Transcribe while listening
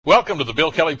Welcome to the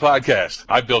Bill Kelly Podcast.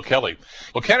 I'm Bill Kelly.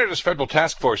 Well, Canada's federal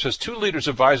task force has two leaders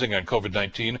advising on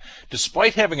COVID-19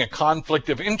 despite having a conflict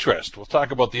of interest. We'll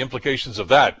talk about the implications of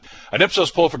that. An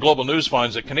IPSOS poll for Global News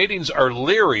finds that Canadians are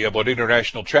leery about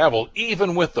international travel,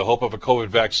 even with the hope of a COVID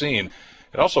vaccine.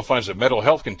 It also finds that mental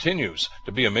health continues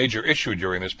to be a major issue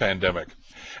during this pandemic.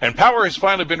 And power has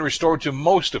finally been restored to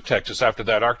most of Texas after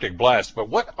that Arctic blast. But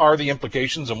what are the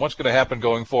implications and what's going to happen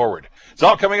going forward? It's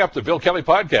all coming up. The Bill Kelly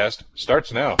Podcast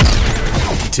starts now.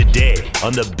 Today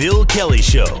on The Bill Kelly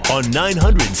Show on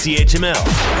 900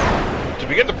 CHML. To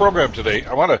begin the program today,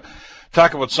 I want to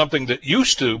talk about something that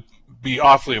used to be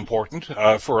awfully important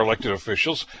for elected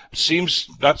officials. It seems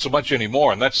not so much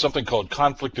anymore, and that's something called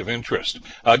conflict of interest.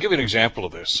 I'll give you an example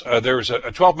of this. There is a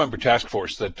 12-member task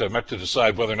force that met to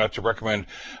decide whether or not to recommend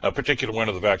a particular one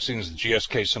of the vaccines, the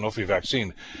GSK-Sanofi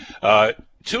vaccine.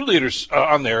 Two leaders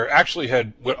on there actually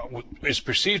had what is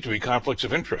perceived to be conflicts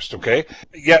of interest, okay?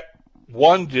 Yet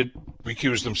one did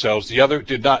recuse themselves, the other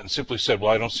did not, and simply said,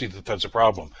 well, I don't see that that's a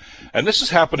problem. And this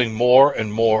is happening more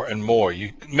and more and more.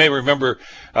 You may remember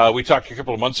we talked a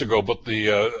couple of months ago about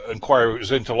the inquiry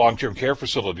was into long-term care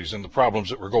facilities and the problems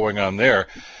that were going on there.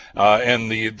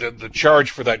 And the charge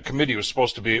for that committee was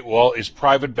supposed to be, well, is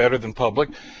private better than public?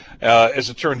 As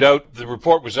it turned out, the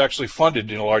report was actually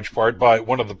funded in a large part by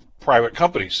one of the private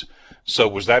companies. So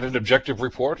was that an objective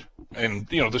report? And,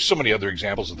 there's so many other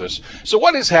examples of this. So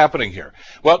what is happening here?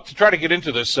 Well, to try to get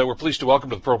into this, we're pleased to welcome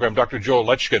to the program Dr. Joel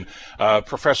Lexchin,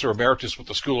 Professor Emeritus with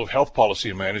the School of Health Policy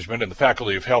and Management and the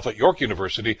Faculty of Health at York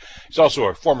University. He's also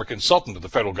a former consultant of the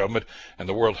federal government and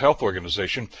the World Health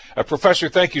Organization. Professor,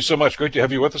 thank you so much. Great to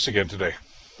have you with us again today.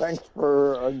 Thanks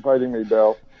for inviting me,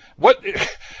 Bill. What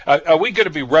are we going to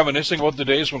be reminiscing about the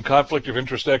days when conflict of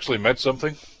interest actually meant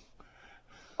something?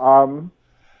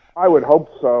 I would hope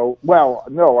so. Well,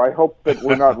 no, I hope that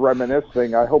we're not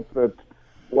reminiscing. I hope that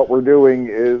what we're doing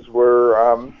is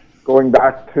we're going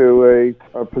back to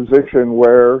a position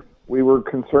where we were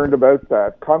concerned about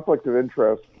that. Conflict of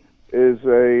interest is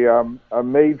a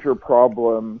major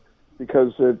problem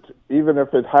because even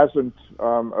if it hasn't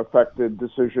affected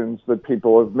decisions that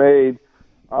people have made,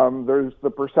 there's the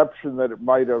perception that it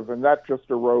might have, and that just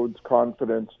erodes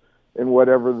confidence in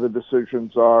whatever the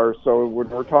decisions are. So when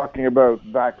we're talking about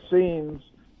vaccines,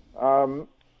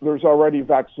 there's already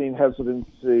vaccine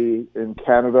hesitancy in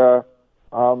Canada.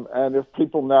 And if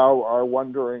people now are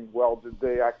wondering, well, did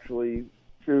they actually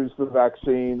choose the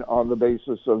vaccine on the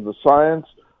basis of the science,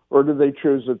 or did they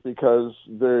choose it because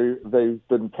they've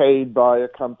been paid by a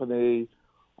company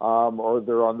or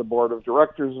they're on the board of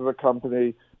directors of a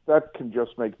company? That can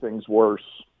just make things worse.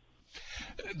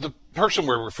 The person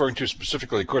we're referring to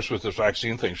specifically, of course, with this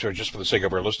vaccine thing, so just for the sake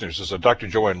of our listeners, is Dr.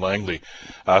 Joanne Langley,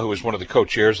 who is one of the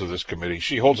co-chairs of this committee.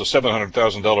 She holds a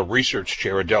 $700,000 research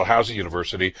chair at Dalhousie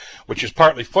University, which is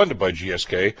partly funded by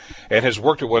GSK, and has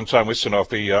worked at one time with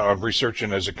Sanofi on research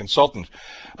and as a consultant.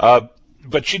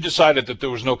 But she decided that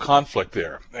there was no conflict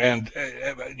there. And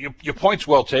your point's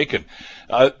well taken.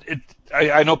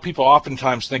 I know people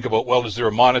oftentimes think about, well, is there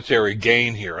a monetary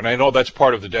gain here? And I know that's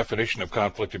part of the definition of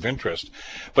conflict of interest.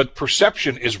 But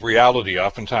perception is reality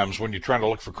oftentimes when you're trying to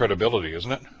look for credibility,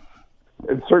 isn't it?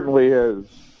 It certainly is.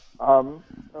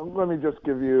 Let me just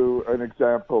give you an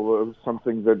example of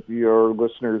something that your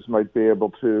listeners might be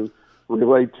able to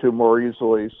relate to more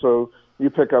easily. So you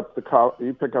pick up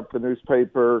the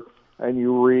newspaper and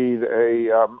you read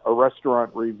a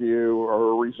restaurant review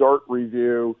or a resort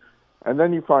review, and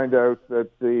then you find out that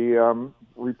the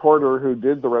reporter who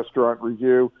did the restaurant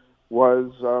review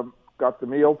got the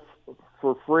meal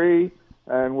for free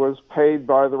and was paid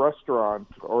by the restaurant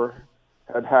or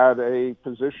had a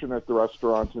position at the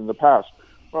restaurant in the past.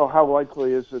 Well, how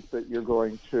likely is it that you're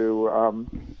going to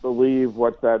believe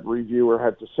what that reviewer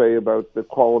had to say about the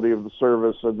quality of the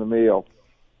service and the meal?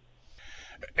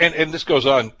 And this goes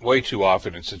on way too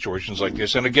often in situations like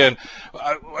this. And again,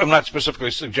 I'm not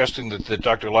specifically suggesting that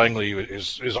Dr. Langley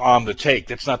is on the take.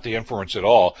 That's not the inference at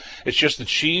all. It's just that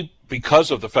she, because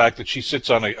of the fact that she sits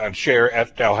on a chair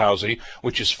at Dalhousie,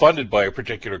 which is funded by a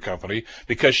particular company,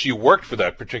 because she worked for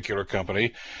that particular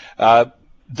company,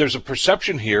 there's a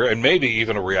perception here, and maybe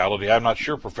even a reality, I'm not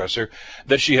sure, Professor,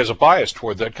 that she has a bias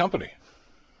toward that company.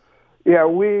 Yeah,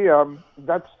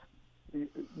 that's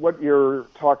what you're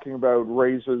talking about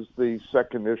raises the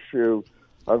second issue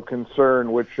of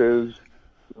concern, which is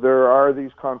there are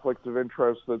these conflicts of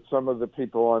interest that some of the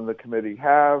people on the committee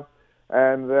have,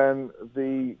 and then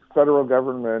the federal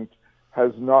government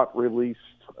has not released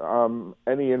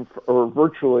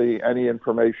virtually any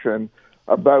information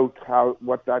about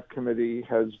what that committee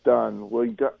has done.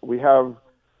 We have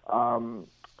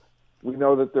We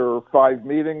know that there were 5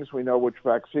 meetings. We know which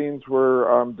vaccines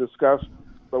were discussed,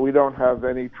 but we don't have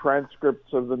any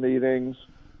transcripts of the meetings.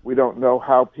 We don't know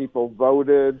how people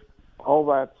voted. All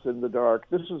that's in the dark.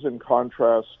 This is in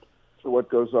contrast to what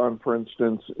goes on, for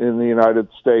instance, in the United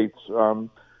States.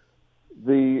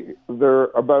 There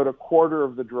about a quarter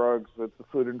of the drugs that the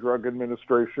Food and Drug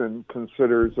Administration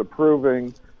considers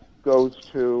approving goes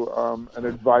to an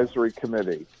advisory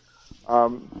committee.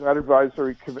 That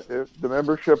advisory the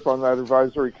membership on that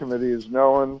advisory committee is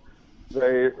known.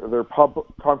 Their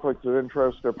conflicts of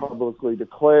interest are publicly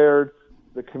declared.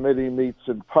 The committee meets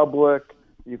in public.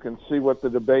 You can see what the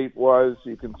debate was.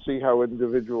 You can see how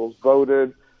individuals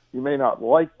voted. You may not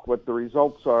like what the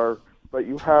results are, but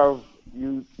you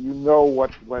know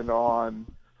what went on,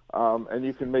 and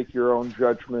you can make your own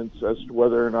judgments as to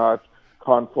whether or not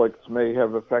conflicts may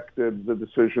have affected the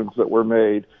decisions that were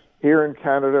made. Here in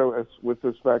Canada, with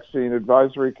this vaccine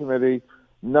advisory committee,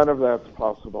 none of that's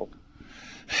possible.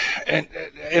 And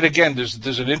again,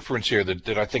 there's an inference here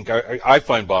that I think I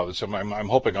find bothersome. I'm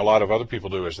hoping a lot of other people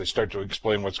do as they start to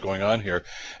explain what's going on here.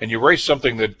 And you raise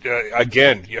something that,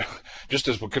 again, just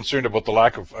as we're concerned about the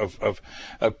lack of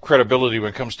credibility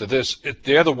when it comes to this,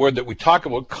 the other word that we talk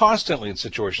about constantly in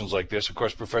situations like this, of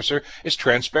course, Professor, is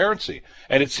transparency.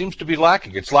 And it seems to be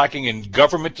lacking. It's lacking in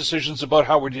government decisions about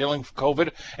how we're dealing with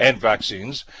COVID and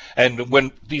vaccines. And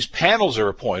when these panels are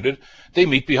appointed, they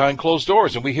meet behind closed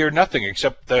doors, and we hear nothing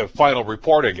except the final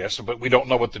report, I guess. But we don't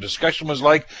know what the discussion was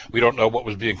like. We don't know what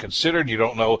was being considered. You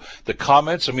don't know the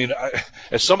comments. I mean,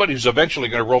 as somebody who's eventually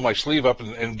going to roll my sleeve up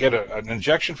and get an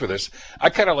injection for this, I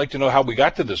kind of like to know how we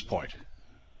got to this point.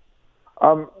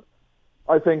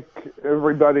 I think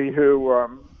everybody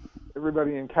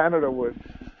in Canada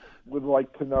would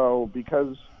like to know,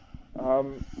 because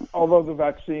although the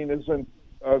vaccine isn't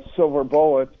a silver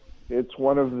bullet, it's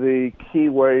one of the key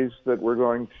ways that we're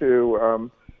going to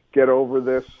get over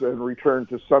this and return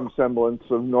to some semblance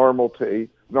of normalcy.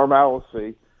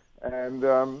 And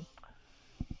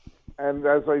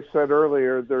as I said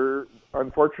earlier,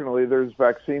 unfortunately, there's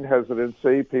vaccine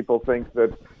hesitancy. People think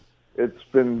that it's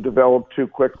been developed too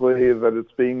quickly, that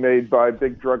it's being made by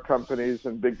big drug companies,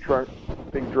 and big drug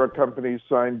companies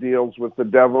sign deals with the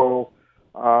devil.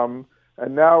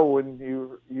 And now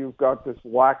when you've got this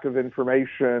lack of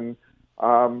information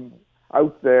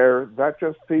out there, that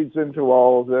just feeds into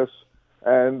all of this.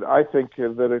 And I think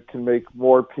that it can make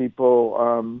more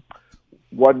people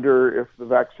wonder if the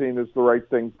vaccine is the right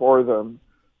thing for them.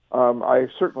 I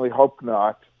certainly hope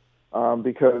not,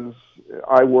 because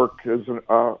I work as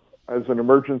an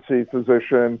emergency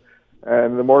physician,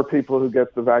 and the more people who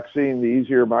get the vaccine, the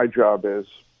easier my job is.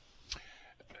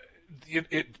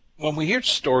 When we hear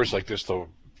stories like this, though,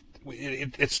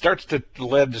 it starts to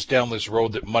lead us down this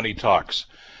road that money talks.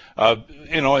 And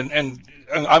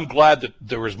I'm glad that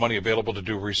there is money available to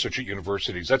do research at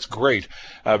universities. That's great,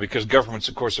 because governments,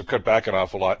 of course, have cut back an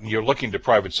awful lot, and you're looking to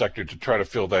private sector to try to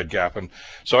fill that gap. And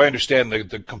so I understand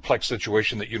the complex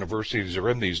situation that universities are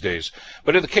in these days.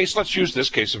 But in the case, let's use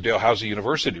this case of Dalhousie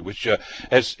University, which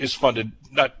is funded,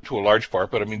 not to a large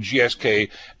part, but I mean, GSK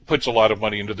puts a lot of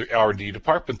money into the R&D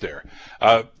department there.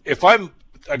 If I'm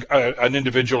an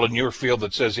individual in your field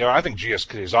that says, I think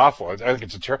GSK is awful, I think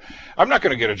it's I'm not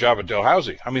going to get a job at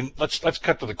Dalhousie. I mean, let's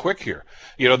cut to the quick here.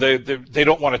 They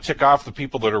don't want to tick off the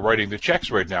people that are writing the checks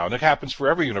right now, and it happens for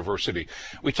every university.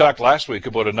 We talked last week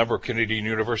about a number of Canadian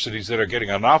universities that are getting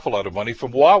an awful lot of money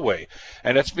from Huawei,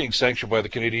 and that's being sanctioned by the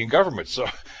Canadian government. So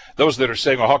those that are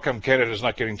saying, well, how come Canada's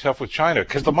not getting tough with China?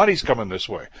 Because the money's coming this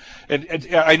way. And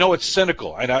I know it's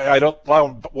cynical, and I don't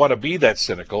want to be that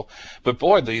cynical, but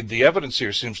boy, the evidence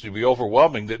here seems to be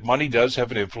overwhelming that money does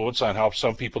have an influence on how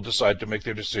some people decide to make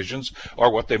their decisions or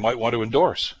what they might want to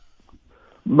endorse.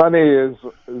 Money is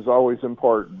always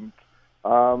important.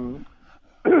 Back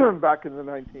in the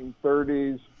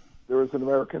 1930s, there was an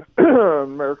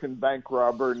American bank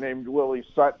robber named Willie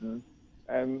Sutton.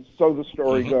 And so the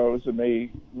story goes, and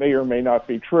may or may not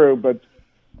be true, but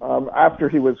after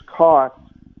he was caught,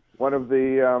 one of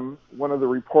the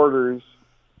reporters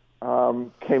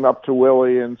came up to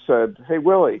Willie and said, "Hey,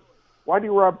 Willie, why do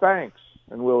you rob banks?"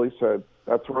 And Willie said,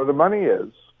 "That's where the money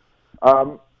is."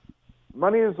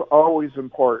 Money is always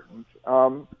important.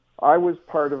 I was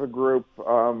part of a group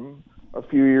a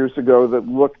few years ago that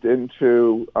looked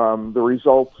into the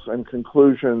results and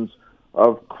conclusions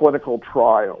of clinical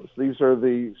trials. These are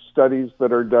the studies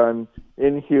that are done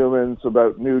in humans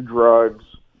about new drugs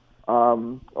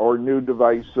or new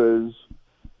devices.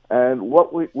 And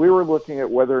what we were looking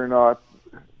at whether or not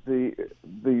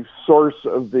the source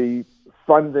of the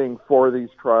funding for these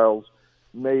trials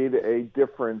made a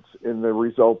difference in the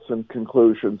results and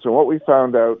conclusions. And what we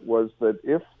found out was that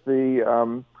if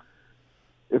the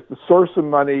source of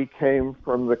money came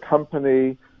from the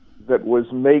company that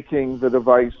was making the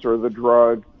device or the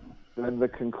drug, then the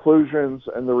conclusions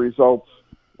and the results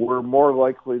were more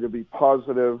likely to be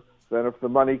positive than if the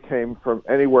money came from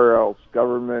anywhere else,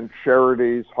 government,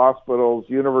 charities, hospitals,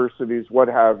 universities, what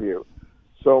have you.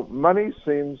 So money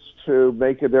seems to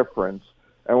make a difference,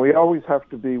 and we always have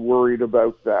to be worried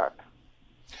about that.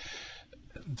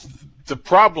 The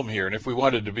problem here, and if we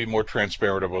wanted to be more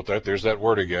transparent about that, there's that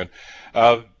word again,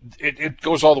 it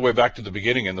goes all the way back to the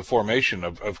beginning in the formation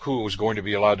of who was going to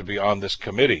be allowed to be on this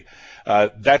committee.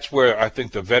 That's where I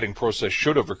think the vetting process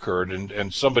should have occurred,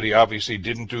 and somebody obviously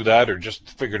didn't do that or just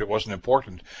figured it wasn't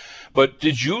important. But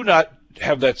did you not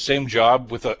have that same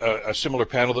job with a similar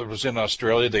panel that was in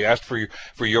Australia? They asked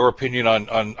for your opinion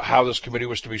on how this committee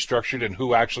was to be structured and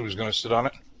who actually was going to sit on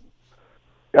it?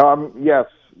 Yes.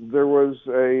 There was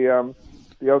the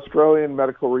Australian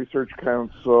Medical Research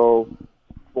Council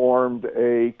formed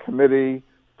a committee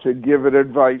to give it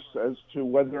advice as to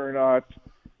whether or not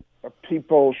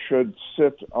people should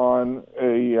sit on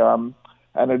an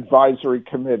advisory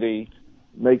committee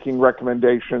making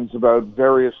recommendations about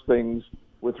various things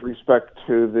with respect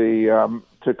to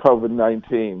to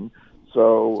COVID-19.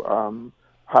 So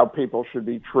how people should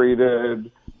be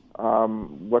treated,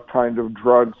 what kind of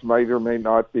drugs might or may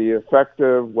not be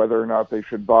effective, whether or not they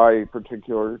should buy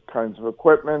particular kinds of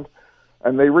equipment.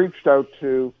 And they reached out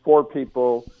to 4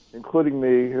 people, including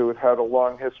me, who had had a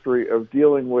long history of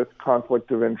dealing with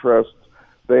conflict of interest.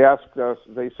 They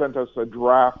sent us a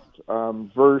draft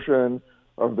version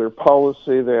of their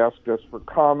policy. They asked us for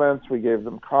comments. We gave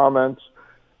them comments.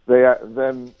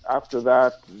 Then after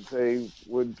that, they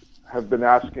would have been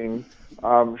asking,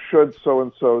 should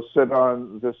so-and-so sit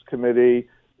on this committee?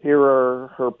 Here are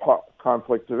her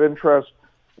conflicts of interest.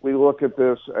 We look at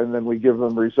this, and then we give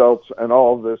them results, and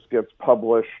all of this gets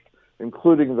published,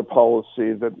 including the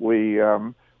policy that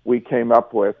we came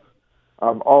up with.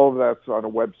 All of that's on a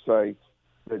website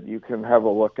that you can have a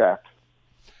look at.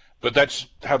 But that's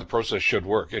how the process should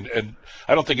work. And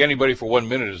I don't think anybody for 1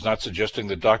 minute is not suggesting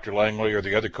that Dr. Langley or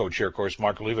the other co-chair, of course,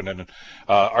 Mark Leavinen,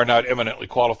 are not eminently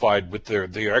qualified with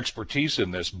their expertise in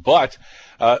this. But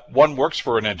one works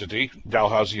for an entity,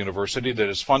 Dalhousie University, that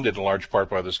is funded in large part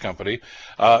by this company.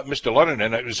 Mr.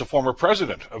 Leavinen is a former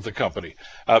president of the company.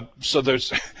 So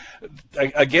there's,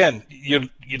 again,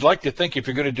 you'd like to think if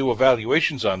you're going to do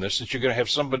evaluations on this, that you're going to have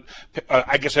somebody,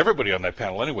 I guess everybody on that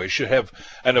panel anyway, should have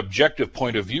an objective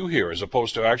point of view here, as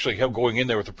opposed to actually going in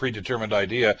there with a predetermined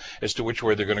idea as to which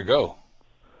way they're going to go.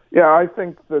 Yeah, I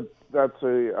think that's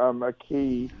a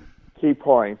key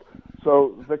point.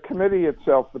 So the committee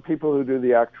itself, the people who do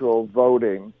the actual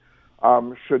voting,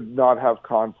 should not have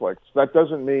conflicts. That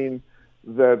doesn't mean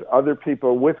that other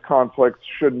people with conflicts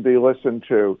shouldn't be listened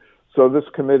to. So this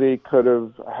committee could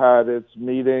have had its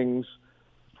meetings,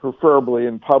 preferably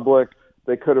in public.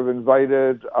 They could have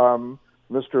invited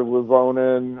Mr.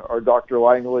 Leavinen or Dr.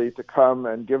 Langley to come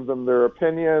and give them their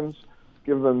opinions,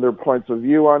 give them their points of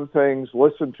view on things,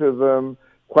 listen to them,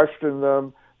 question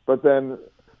them. But then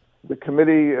the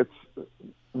committee,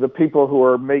 the people who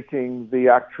are making the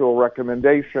actual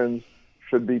recommendations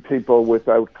should be people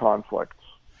without conflicts.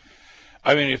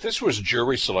 I mean, if this was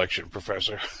jury selection,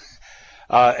 Professor,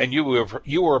 and you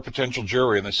were a potential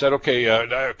jury, and they said, okay,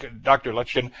 Dr.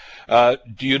 Lexchin,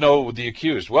 do you know the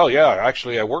accused? Well, yeah,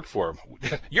 actually, I worked for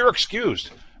him. You're excused.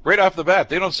 Right off the bat.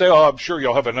 They don't say, oh, I'm sure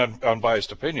you'll have an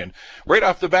unbiased opinion. Right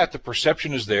off the bat, the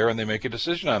perception is there, and they make a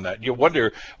decision on that. You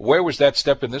wonder, where was that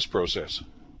step in this process?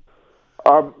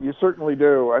 You certainly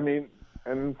do. I mean,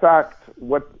 and in fact,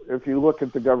 if you look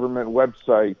at the government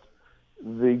website,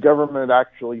 the government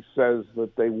actually says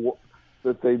that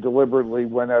they deliberately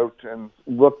went out and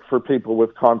looked for people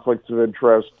with conflicts of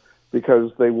interest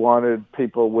because they wanted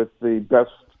people with the best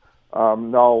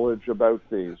knowledge about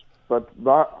these. But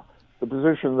not the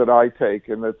position that I take,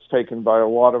 and that's taken by a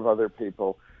lot of other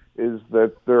people, is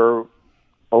that there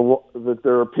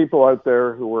are people out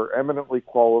there who are eminently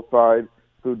qualified,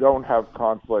 who don't have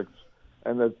conflicts,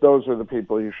 and that those are the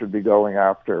people you should be going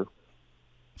after.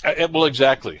 Well,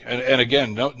 exactly. And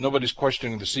again, nobody's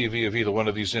questioning the CV of either one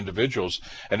of these individuals.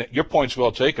 And your point's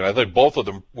well taken. I think both of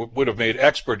them would have made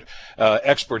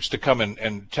experts to come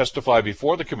and testify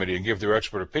before the committee and give their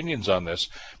expert opinions on this,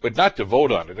 but not to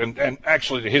vote on it. And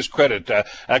actually, to his credit,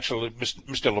 Mr.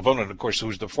 Leavinen, of course,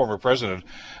 who's the former president,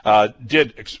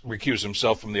 did recuse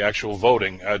himself from the actual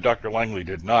voting. Dr. Langley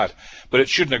did not. But it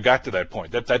shouldn't have got to that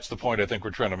point. That's the point I think we're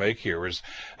trying to make here is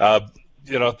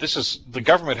the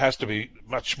government has to be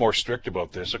much more strict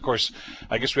about this. Of course,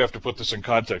 I guess we have to put this in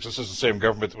context. This is the same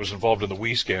government that was involved in the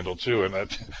WE scandal too,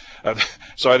 and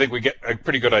so I think we get a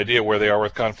pretty good idea where they are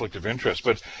with conflict of interest.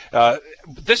 But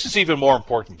this is even more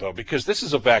important, though, because this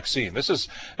is a vaccine. This is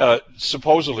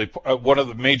supposedly one of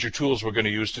the major tools we're going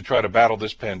to use to try to battle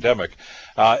this pandemic,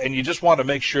 and you just want to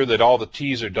make sure that all the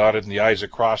T's are dotted and the I's are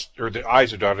crossed, or the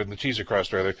I's are dotted and the T's are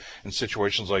crossed, rather, in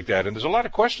situations like that. And there's a lot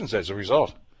of questions as a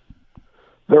result.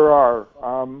 There are,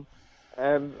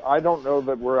 and I don't know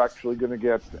that we're actually going to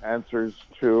get answers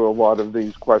to a lot of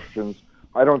these questions.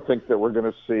 I don't think that we're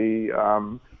going to see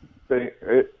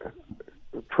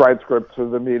transcripts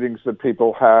of the meetings that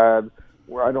people had.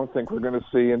 I don't think we're going to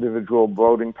see individual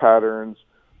voting patterns.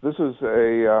 This is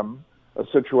a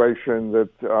situation that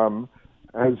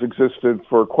has existed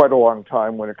for quite a long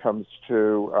time when it comes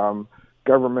to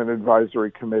government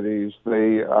advisory committees.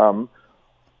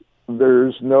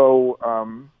 There's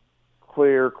no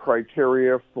clear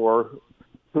criteria for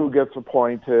who gets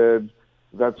appointed.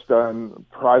 That's done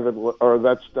privately, or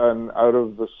that's done out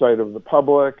of the sight of the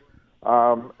public.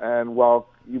 And while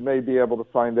you may be able to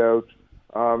find out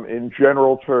in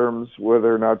general terms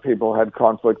whether or not people had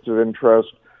conflicts of interest,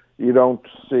 you don't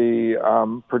see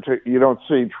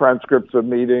transcripts of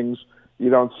meetings. You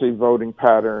don't see voting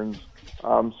patterns.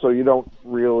 So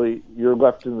you're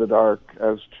left in the dark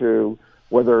as to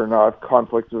whether or not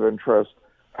conflict of interest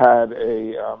had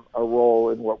a role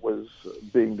in what was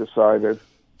being decided.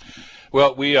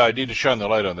 Well, we need to shine the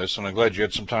light on this, and I'm glad you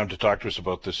had some time to talk to us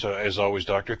about this, as always,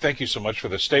 Doctor. Thank you so much for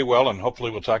this. Stay well, and hopefully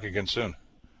we'll talk again soon.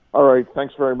 All right.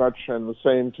 Thanks very much, and the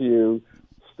same to you.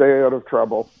 Stay out of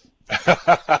trouble.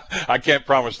 I can't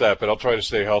promise that, but I'll try to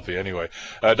stay healthy anyway.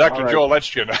 Dr. Joel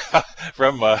Lexchin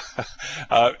from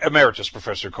Emeritus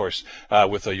Professor, of course,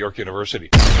 with York University.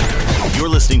 You're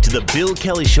listening to the Bill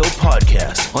Kelly Show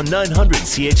podcast on 900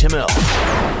 CHML.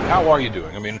 How are you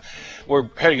doing? I mean, we're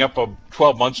heading up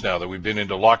 12 months now that we've been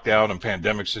into lockdown and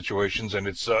pandemic situations, and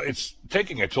it's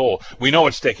taking a toll. We know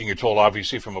it's taking a toll,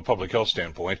 obviously, from a public health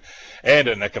standpoint and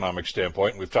an economic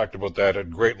standpoint. We've talked about that at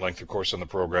great length, of course, on the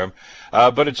program.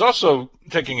 But it's also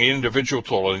taking an individual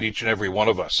toll on each and every one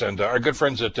of us. And our good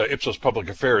friends at IPSOS Public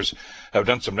Affairs have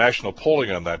done some national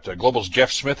polling on that. Global's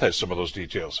Jeff Smith has some of those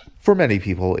details. For many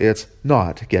people, it's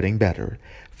not getting better.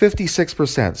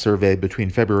 56% surveyed between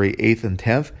February 8th and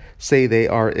 10th say they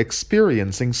are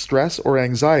experiencing stress or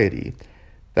anxiety.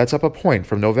 That's up a point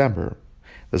from November.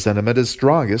 The sentiment is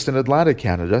strongest in Atlantic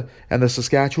Canada and the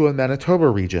Saskatchewan, Manitoba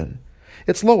region.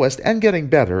 It's lowest and getting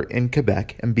better in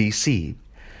Quebec and BC.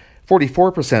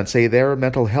 44% say their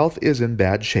mental health is in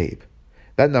bad shape.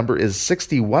 That number is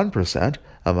 61%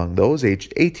 among those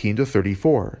aged 18 to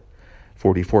 34.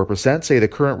 44% say the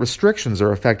current restrictions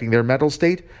are affecting their mental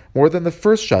state more than the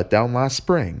first shutdown last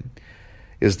spring.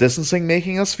 Is distancing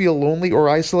making us feel lonely or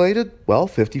isolated? Well,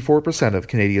 54% of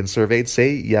Canadians surveyed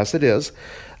say yes, it is,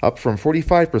 up from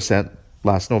 45%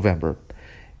 last November.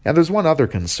 And there's one other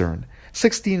concern.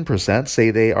 16% say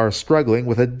they are struggling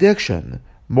with addiction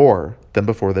more than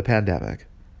before the pandemic.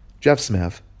 Jeff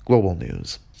Smith, Global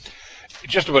News.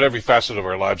 Just about every facet of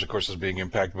our lives, of course, is being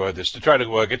impacted by this. To try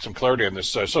to get some clarity on this,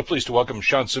 so pleased to welcome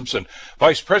Sean Simpson,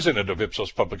 Vice President of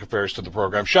IPSOS Public Affairs, to the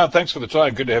program. Sean, thanks for the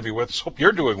time. Good to have you with us. Hope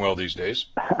you're doing well these days.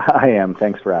 I am.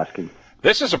 Thanks for asking.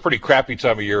 This is a pretty crappy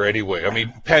time of year anyway. I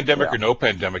mean, pandemic or no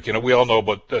pandemic, we all know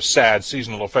about the SAD,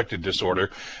 seasonal affective disorder.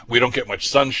 We don't get much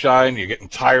sunshine. You're getting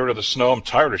tired of the snow. I'm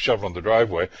tired of shoveling the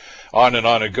driveway. On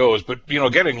it goes. But,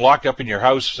 getting locked up in your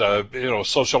house,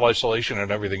 social isolation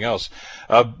and everything else.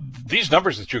 These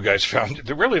numbers that you guys found,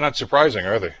 they're really not surprising,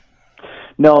 are they?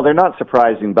 No, they're not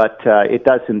surprising, but it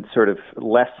doesn't sort of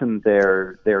lessen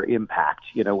their impact.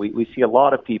 We see a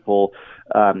lot of people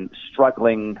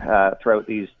struggling throughout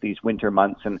these winter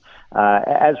months, and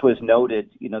as was noted,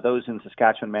 those in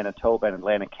Saskatchewan, Manitoba, and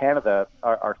Atlantic Canada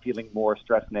are feeling more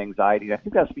stress and anxiety. And I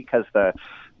think that's because the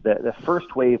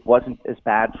first wave wasn't as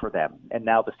bad for them, and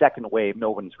now the second wave,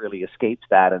 no one's really escaped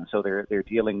that, and so they're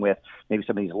dealing with maybe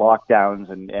some of these lockdowns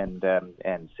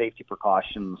and safety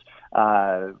precautions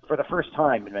for the first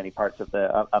time in many parts of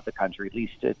the country, at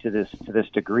least to this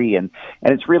degree, and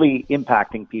it's really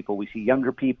impacting people. We see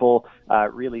younger people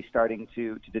really starting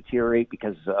to deteriorate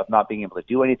because of not being able to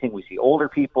do anything. We see older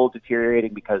people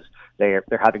deteriorating because they're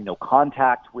having no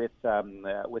contact with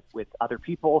other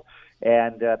people,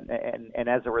 and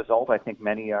as a result, I think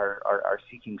many are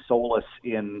seeking solace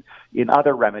in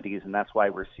other remedies, and that's why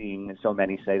we're seeing so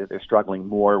many say that they're struggling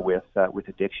more with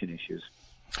addiction issues.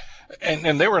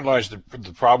 And therein lies the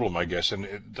problem, I guess, and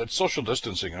that social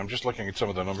distancing. I'm just looking at some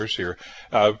of the numbers here.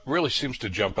 Really seems to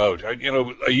jump out.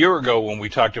 A year ago when we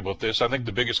talked about this, I think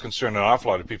the biggest concern an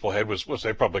awful lot of people had was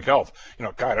their public health.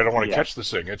 God, I don't want to catch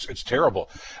this thing. It's terrible.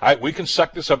 We can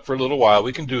suck this up for a little while.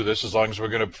 We can do this as long as we're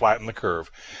going to flatten the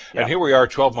curve. Yeah. And here we are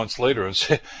 12 months later, and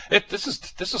say, this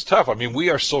is tough. I mean, we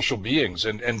are social beings,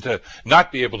 and to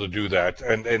not be able to do that,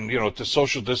 and to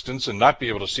social distance and not be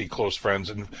able to see close friends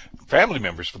and family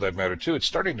members for that matter too, it's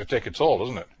starting to take its toll,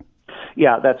 isn't it?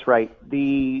 Yeah, that's right.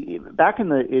 Back in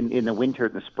the winter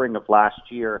and the spring of last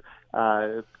year,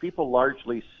 people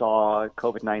largely saw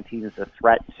COVID-19 as a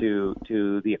threat to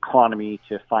the economy,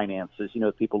 to finances.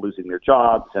 People losing their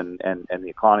jobs and the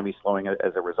economy slowing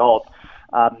as a result.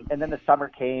 And then the summer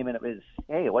came, and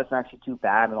it wasn't actually too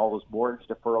bad, and all those mortgage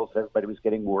deferrals that everybody was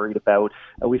getting worried about.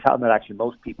 We found that actually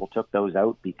most people took those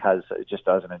out because just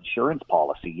as an insurance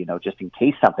policy, just in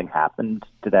case something happened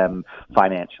to them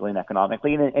financially and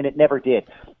economically, and it never did.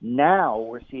 Now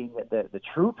we're seeing that the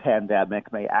true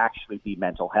pandemic may actually be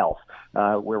mental health,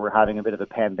 where we're having a bit of a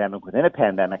pandemic within a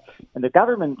pandemic. And the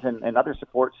government and other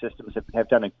support systems have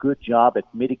done a good job at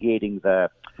mitigating the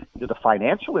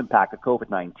financial impact of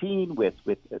COVID-19 with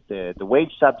the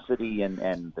wage subsidy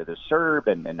and the CERB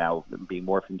and now being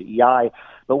morphed into EI.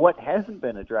 But what hasn't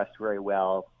been addressed very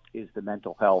well is the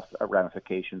mental health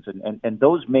ramifications, and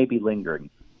those may be lingering.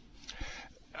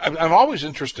 I'm always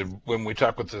interested when we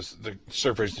talk with the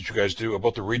surveys that you guys do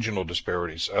about the regional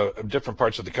disparities. Different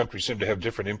parts of the country seem to have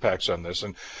different impacts on this.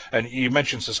 And you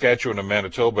mentioned Saskatchewan and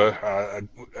Manitoba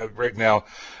right now.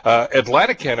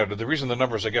 Atlantic Canada, the reason the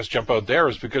numbers, I guess, jump out there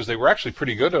is because they were actually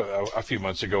pretty good a few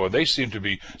months ago, and they seem to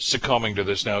be succumbing to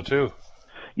this now, too.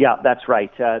 Yeah, that's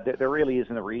right. There really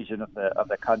isn't a region of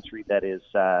the country that is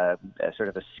sort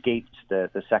of escaped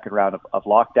the second round of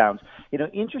lockdowns.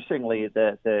 Interestingly,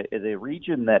 the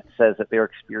region that says that they're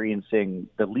experiencing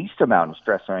the least amount of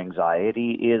stress or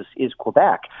anxiety is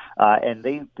Quebec, and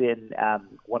they've been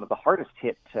one of the hardest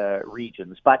hit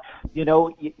regions. But you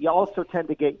also tend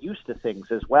to get used to things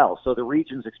as well. So the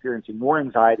regions experiencing more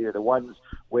anxiety are the ones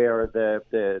where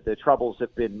the troubles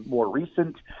have been more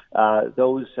recent.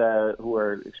 Those who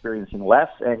are experiencing less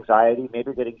anxiety,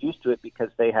 maybe getting used to it because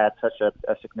they had such a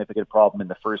significant problem in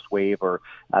the first wave, or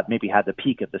maybe had the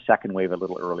peak of the second wave a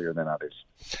little earlier than others.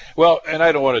 Well, and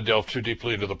I don't want to delve too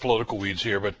deeply into the political weeds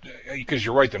here, but because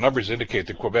you're right, the numbers indicate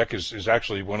that Quebec is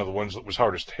actually one of the ones that was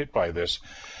hardest hit by this.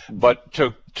 But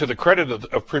to the credit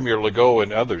of Premier Legault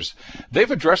and others, they've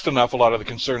addressed an awful lot of the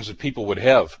concerns that people would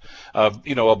have,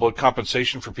 about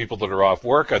compensation for people that are off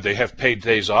work. They have paid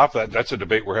days off. That's a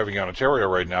debate we're having in Ontario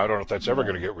right now. I don't know if that's ever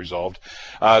going to get resolved.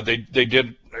 They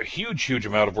did a huge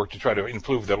amount of work to try to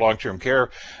improve the long-term care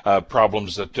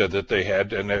problems that they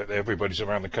had, and everybody's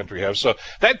around the country have. So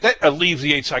that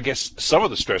alleviates, I guess, some of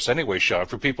the stress anyway, Sean,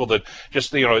 for people that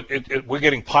just, we're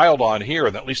getting piled on here,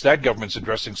 and at least that government's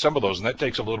addressing some of those, and that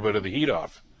takes a little bit of the heat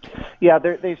off. Yeah,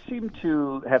 they seem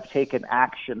to have taken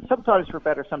action, sometimes for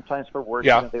better, sometimes for worse.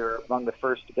 Yeah. They were among the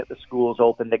first to get the schools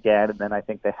opened again, and then I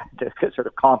think they had to sort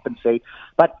of compensate.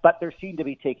 But there seem to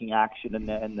be taking action,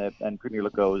 and Premier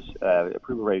Legault's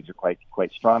approval ratings are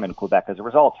quite strong in Quebec as a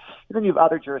result. And then you have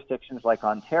other jurisdictions like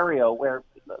Ontario, where,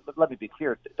 let me be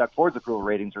clear, Doug Ford's approval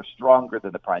ratings are stronger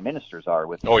than the Prime Minister's are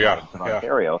with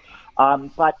Ontario.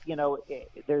 But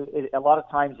a lot of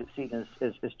times it's seen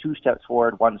as two steps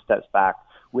forward, one step back,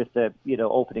 with the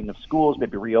opening of schools,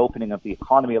 maybe reopening of the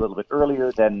economy a little bit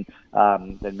earlier than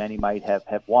many might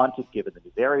have wanted, given the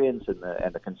new variants and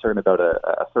the concern about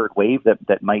a third wave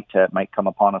that might come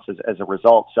upon us as a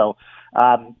result. So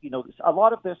a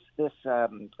lot of this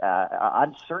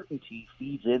uncertainty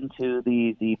feeds into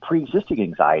the pre-existing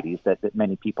anxieties that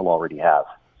many people already have.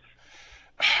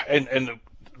 And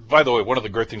by the way, one of the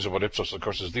great things about IPSOS, of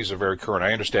course, is these are very current.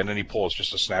 I understand any poll is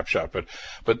just a snapshot,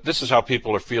 but this is how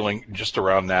people are feeling just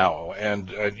around now. And,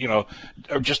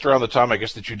 just around the time, I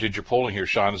guess, that you did your polling here,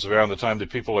 Sean, is around the time that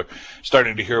people are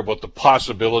starting to hear about the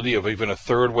possibility of even a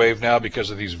third wave now because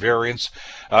of these variants.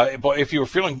 But if you were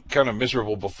feeling kind of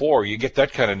miserable before, you get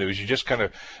that kind of news, you just kind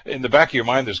of, in the back of your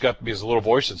mind, there's got to be this little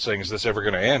voice that's saying, is this ever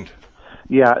going to end?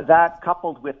 Yeah, that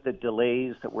coupled with the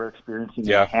delays that we're experiencing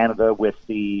in Canada with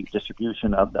the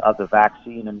distribution of the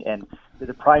vaccine, and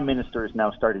the Prime Minister is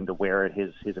now starting to wear it.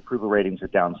 His approval ratings are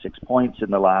down 6 points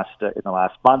in the last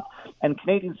month, and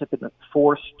Canadians have been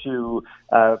forced to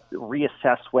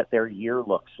reassess what their year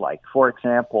looks like. For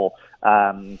example,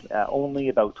 only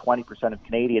about 20% of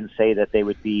Canadians say that they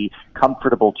would be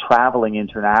comfortable traveling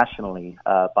internationally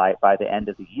by the end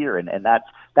of the year, and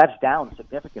that's down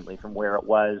significantly from where it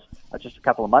was just a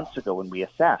couple of months ago when we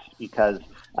assessed, because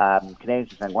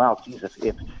Canadians are saying, wow, Jesus,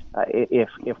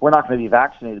 if we're not going to be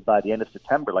vaccinated by the end of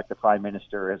September, like the Prime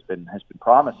Minister has been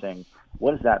promising,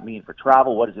 what does that mean for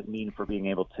travel? What does it mean for being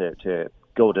able to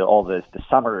go to all the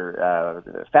summer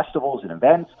festivals and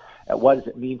events? What does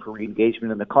it mean for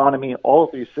re-engagement in the economy? All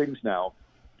of these things now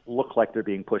look like they're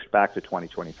being pushed back to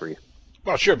 2023.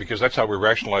 Well, sure, because that's how we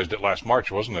rationalized it last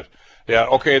March, wasn't it? Yeah,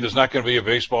 okay, there's not going to be a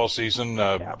baseball season,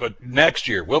 but next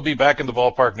year, we'll be back in the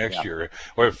ballpark next year,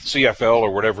 or CFL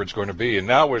or whatever it's going to be. And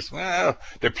now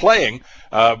they're playing,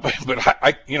 but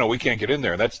we can't get in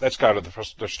there. And that's kind of the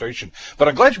frustration. But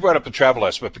I'm glad you brought up the travel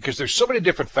aspect, because there's so many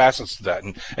different facets to that.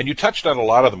 And you touched on a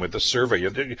lot of them with the survey,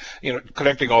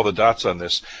 connecting all the dots on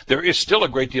this. There is still a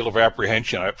great deal of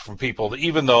apprehension from people that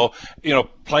even though,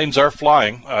 planes are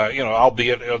flying,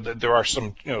 albeit there are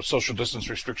some, social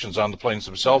distance restrictions on the planes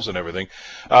themselves and everything.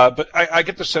 But I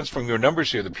get the sense from your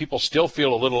numbers here that people still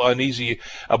feel a little uneasy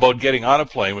about getting on a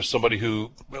plane with somebody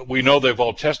who we know they've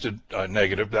all tested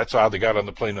negative. That's how they got on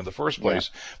the plane in the first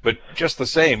place. Yeah. But just the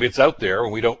same, it's out there,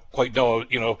 and we don't quite know,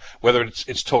 whether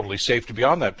it's totally safe to be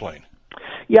on that plane.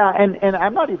 Yeah, and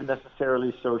I'm not even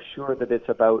necessarily so sure that it's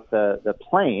about the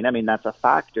plane. I mean, that's a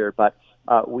factor, but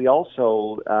we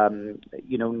also,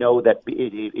 know that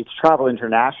it's travel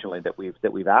internationally that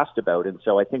we've asked about, and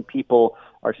so I think people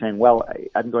are saying, well,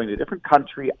 I'm going to a different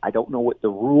country. I don't know what the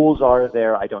rules are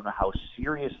there. I don't know how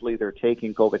seriously they're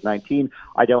taking COVID-19.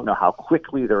 I don't know how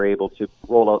quickly they're able to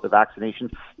roll out the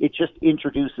vaccination. It just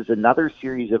introduces another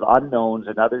series of unknowns,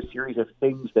 another series of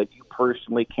things that you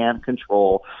personally can't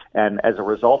control, and as a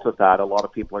result of that, a lot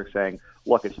of people are saying,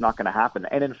 look, it's not going to happen.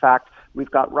 And in fact, we've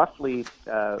got roughly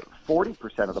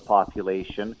 40% of the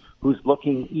population who's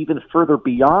looking even further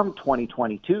beyond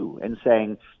 2022 and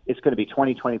saying it's going to be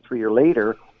 2023 or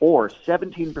later, or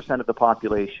 17% of the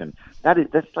population.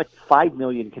 That's like 5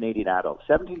 million Canadian adults.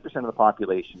 17% of the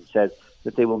population says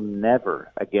that they will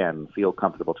never again feel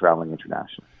comfortable traveling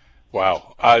internationally.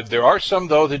 Wow. There are some,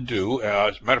 though, that do.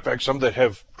 As a matter of fact, some that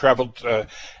have traveled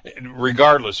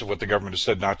regardless of what the government has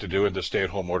said not to do in the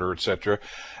stay-at-home order, etc.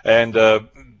 And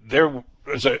there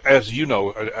is, as you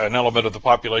know, an element of the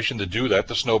population that do that,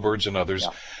 the snowbirds and others,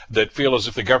 that feel as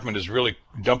if the government is really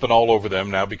dumping all over them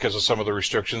now because of some of the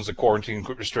restrictions, the quarantine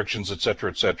restrictions, etc.,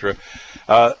 etc.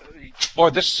 Boy,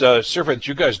 this survey that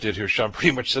you guys did here, Sean,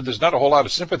 pretty much said there's not a whole lot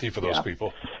of sympathy for those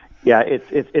people. Yeah,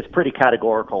 it's pretty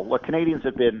categorical. Look, Canadians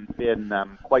have been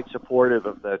quite supportive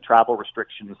of the travel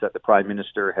restrictions that the Prime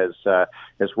Minister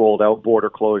has rolled out, border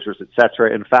closures,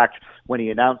 etc. In fact, when he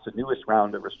announced the newest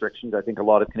round of restrictions, I think a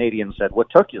lot of Canadians said, "What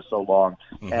took you so long?"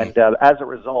 Mm-hmm. And as a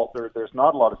result, there's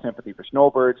not a lot of sympathy for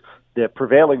snowbirds. The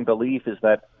prevailing belief is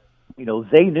that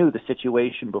they knew the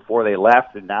situation before they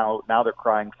left, and now they're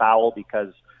crying foul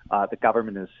because the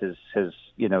government has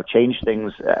changed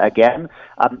things again.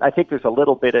 I think there's a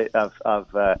little bit of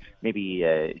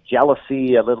maybe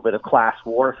jealousy, a little bit of class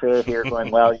warfare here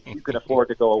going, well, you can afford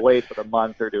to go away for the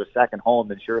month or to a second home,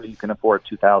 then surely you can afford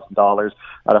 $2,000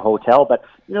 at a hotel. But,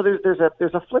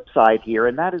 there's a flip side here,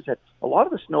 and that is that a lot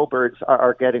of the snowbirds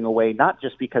are getting away, not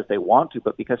just because they want to,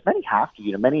 but because many have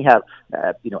to. Many have,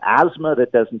 asthma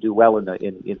that doesn't do well in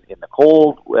the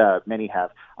cold. Many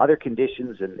have other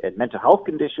conditions and mental health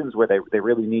conditions where they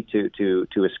really need to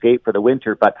escape for the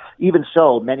winter. But even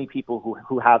so, many people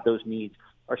who have those needs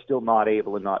are still not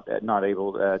able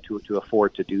to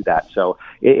afford to do that. So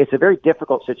it's a very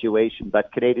difficult situation.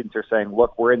 But Canadians are saying,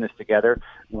 look, we're in this together.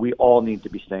 We all need to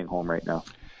be staying home right now.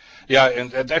 Yeah,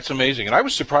 and that's amazing. And I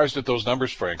was surprised at those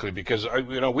numbers, frankly, because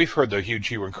we've heard the huge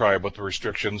hue and cry about the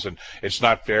restrictions, and it's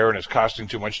not fair, and it's costing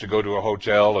too much to go to a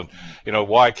hotel, and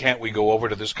why can't we go over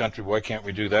to this country? Why can't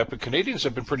we do that? But Canadians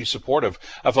have been pretty supportive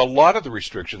of a lot of the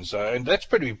restrictions, and that's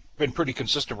been pretty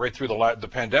consistent right through the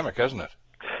pandemic, hasn't it?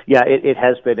 Yeah, it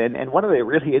has been. And one of the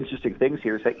really interesting things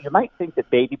here is that you might think that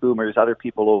baby boomers, other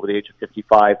people over the age of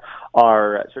 55,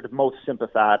 are sort of most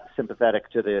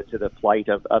sympathetic to the plight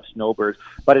of snowbirds.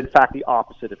 But in fact, the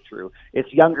opposite is true.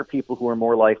 It's younger people who are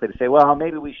more likely to say, well,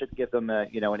 maybe we should give them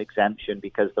an exemption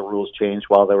because the rules changed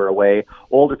while they were away.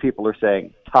 Older people are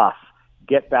saying, tough,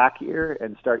 get back here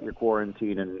and start your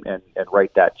quarantine and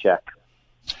write that check.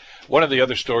 One of the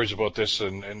other stories about this,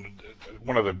 and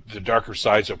one of the darker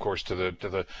sides, of course, to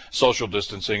the social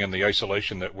distancing and the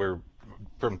isolation that we're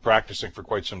been practicing for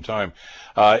quite some time,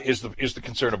 is the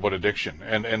concern about addiction,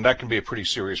 and that can be a pretty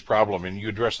serious problem, and you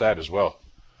address that as well.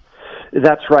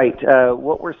 That's right.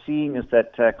 What we're seeing is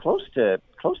that close to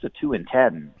 2 in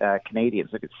 10 Canadians,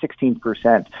 look at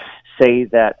 16%, say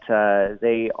that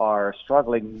they are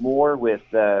struggling more with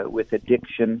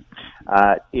addiction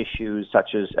issues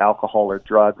such as alcohol or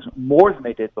drugs more than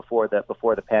they did before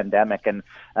the pandemic. And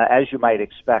as you might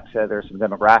expect, there's some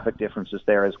demographic differences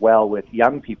there as well with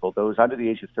young people, those under the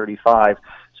age of 35.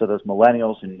 So those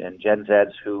millennials and Gen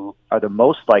Zs who are the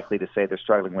most likely to say they're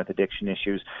struggling with addiction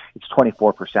issues, it's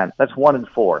 24%. That's 1 in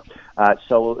 4.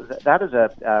 So that is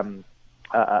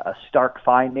a stark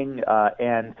finding,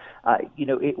 and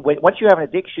once you have an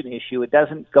addiction issue, it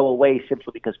doesn't go away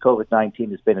simply because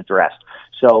COVID-19 has been addressed.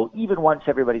 So even once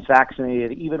everybody's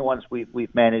vaccinated, even once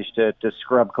we've managed to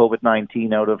scrub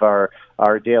COVID-19 out of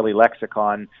our daily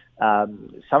lexicon,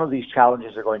 some of these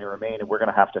challenges are going to remain, and we're going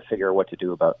to have to figure out what to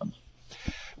do about them.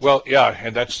 Well, yeah,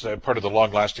 and that's part of the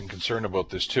long-lasting concern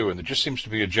about this too. And there just seems to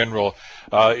be a general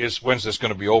is when's this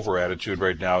going to be over attitude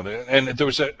right now. And there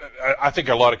was I think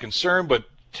a lot of concern, but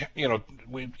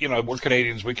we're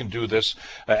Canadians, we can do this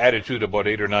attitude about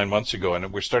 8 or 9 months ago,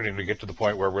 and we're starting to get to the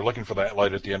point where we're looking for that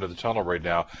light at the end of the tunnel right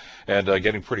now, and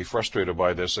getting pretty frustrated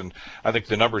by this. And I think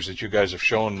the numbers that you guys have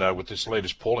shown with this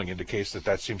latest polling indicates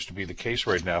that seems to be the case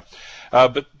right now.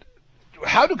 But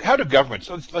how do governments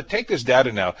let's take this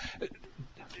data now?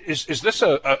 Is this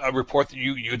a report that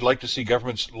you'd like to see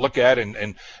governments look at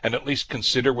and at least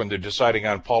consider when they're deciding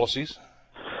on policies?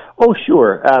 Oh,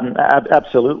 sure,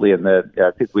 absolutely, and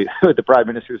I think the Prime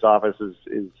Minister's office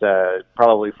is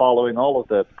probably following all of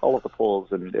the polls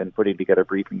and putting together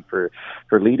briefing for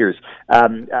leaders.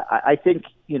 I think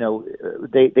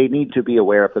they need to be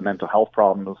aware of the mental health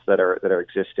problems that are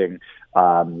existing.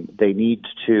 They need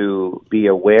to be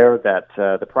aware that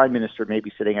the Prime Minister may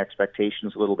be setting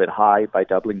expectations a little bit high by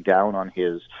doubling down on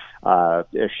his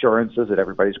assurances that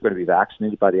everybody's going to be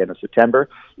vaccinated by the end of September.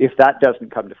 If that doesn't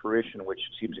come to fruition, which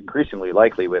seems increasingly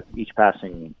likely with each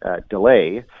passing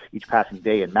day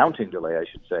and mounting delay, I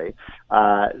should say,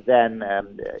 then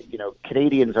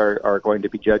Canadians are going to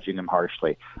be judging him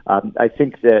harshly. I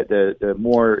think that the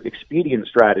more expedient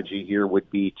strategy here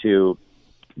would be to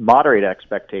moderate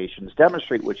expectations,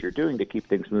 demonstrate what you're doing to keep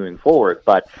things moving forward,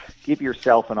 but give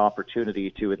yourself an opportunity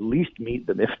to at least meet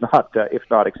them, if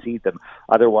not exceed them.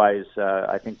 Otherwise,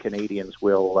 I think Canadians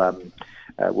will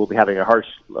be having a harsh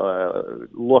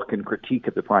look and critique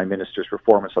of the Prime Minister's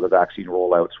performance on the vaccine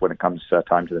rollouts when it comes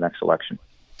time to the next election.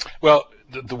 Well,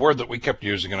 the word that we kept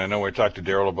using, and I know I talked to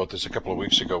Daryl about this a couple of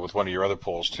weeks ago with one of your other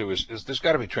polls too, is there's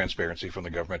got to be transparency from the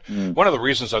government. One of the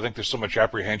reasons I think there's so much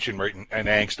apprehension and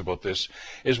angst about this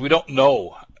is we don't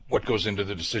know what goes into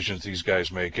the decisions these guys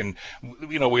make. And,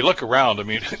 we look around. I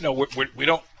mean,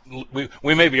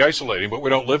 we may be isolating, but we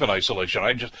don't live in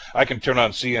isolation. I can turn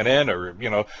on CNN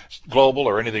or, Global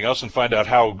or anything else and find out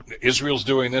how Israel's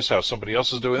doing this, how somebody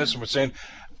else is doing this, and we're saying,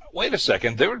 wait a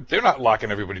second, they're not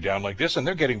locking everybody down like this, and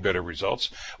they're getting better results.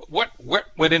 What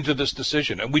went into this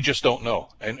decision? And we just don't know.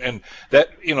 And that,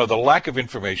 the lack of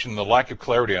information, the lack of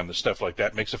clarity on the stuff like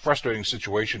that makes a frustrating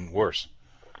situation worse.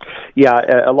 Yeah,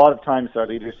 a lot of times our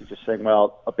leaders are just saying,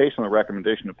 well, based on the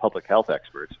recommendation of public health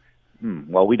experts.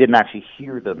 Well, we didn't actually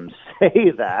hear them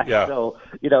say that. Yeah. So,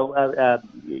 a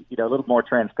little more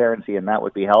transparency, and that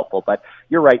would be helpful. But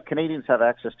you're right. Canadians have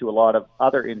access to a lot of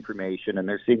other information, and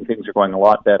they're seeing things are going a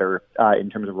lot better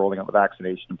in terms of rolling out the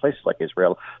vaccination in places like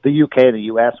Israel, the UK, and the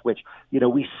US, which,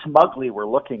 we smugly were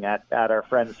looking at our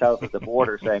friends south of the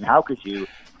border saying, how could you,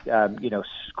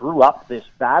 screw up this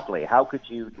badly? How could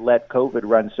you let COVID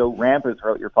run so rampant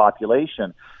throughout your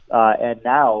population? And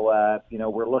now,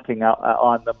 we're looking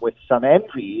on them with some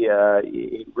envy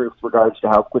with regards to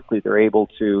how quickly they're able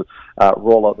to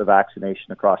roll out the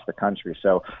vaccination across the country.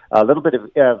 So a little bit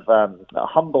of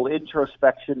humble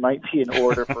introspection might be in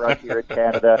order for us here in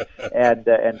Canada.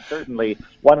 And certainly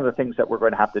one of the things that we're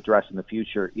going to have to address in the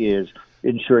future is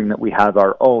ensuring that we have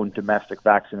our own domestic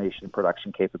vaccination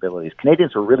production capabilities.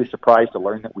 Canadians were really surprised to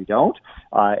learn that we don't,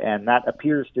 and that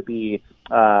appears to be,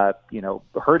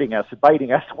 hurting us,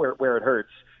 biting us where it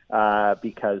hurts,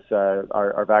 because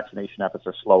our vaccination efforts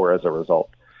are slower as a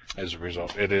result. As a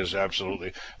result, it is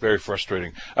absolutely very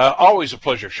frustrating. Always a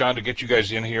pleasure, Sean, to get you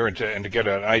guys in here and to get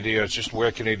an idea of just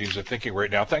where Canadians are thinking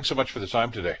right now. Thanks so much for the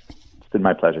time today. It's been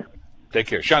my pleasure. Take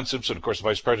care. Sean Simpson, of course,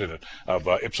 Vice President of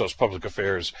IPSOS Public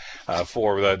Affairs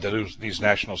for these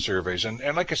national surveys. And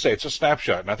like I say, it's a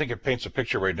snapshot, and I think it paints a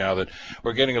picture right now that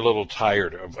we're getting a little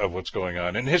tired of what's going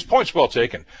on. And his point's well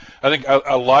taken. I think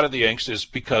a lot of the angst is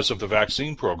because of the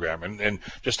vaccine program and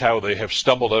just how they have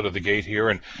stumbled out of the gate here.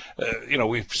 And,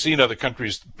 we've seen other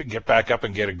countries get back up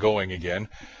and get it going again.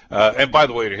 And by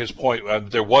the way, to his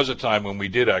point, there was a time when we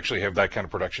did actually have that kind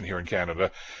of production here in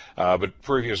Canada, but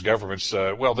previous governments,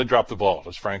 well, they dropped the ball,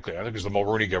 just frankly. I think it was the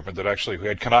Mulroney government that actually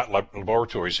had Connaught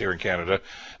Laboratories here in Canada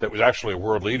that was actually a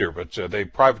world leader, but they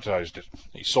privatized it.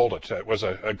 He sold it. It was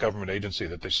a government agency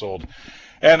that they sold.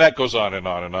 And that goes on and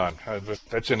on and on.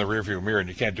 That's in the rearview mirror, and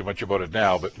you can't do much about it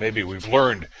now, but maybe we've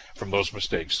learned from those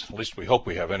mistakes. At least we hope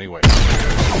we have anyway.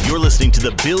 You're listening to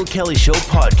the Bill Kelly Show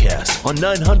podcast on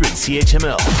 900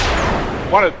 CHML. I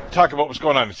want to talk about what's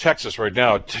going on in Texas right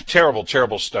now. Terrible,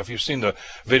 terrible stuff. You've seen the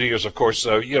videos, of course.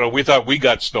 We thought we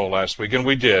got snow last week, and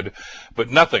we did, but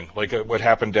nothing like what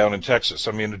happened down in Texas.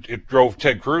 I mean, it drove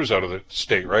Ted Cruz out of the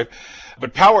state, right?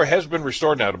 But power has been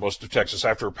restored now to most of Texas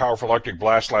after a powerful Arctic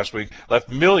blast last week left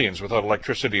millions without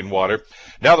electricity and water.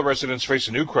 Now the residents face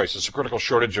a new crisis, a critical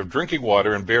shortage of drinking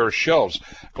water and bare shelves.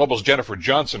 Global's Jennifer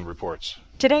Johnson reports.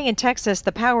 Today in Texas,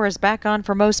 the power is back on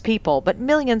for most people, but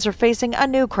millions are facing a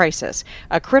new crisis,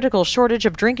 a critical shortage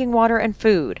of drinking water and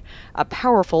food. A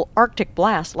powerful Arctic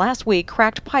blast last week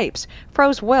cracked pipes,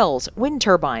 froze wells, wind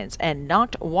turbines, and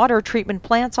knocked water treatment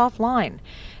plants offline.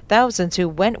 Thousands who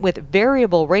went with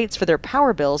variable rates for their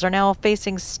power bills are now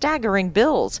facing staggering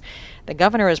bills. The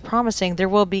governor is promising there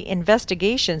will be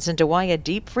investigations into why a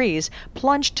deep freeze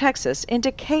plunged Texas into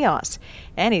chaos.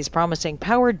 And he's promising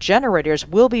power generators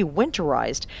will be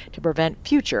winterized to prevent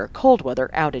future cold weather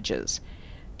outages.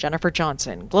 Jennifer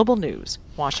Johnson, Global News,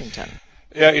 Washington.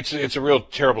 Yeah, it's a real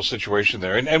terrible situation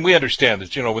there. And we understand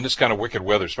that, when this kind of wicked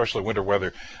weather, especially winter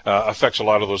weather, affects a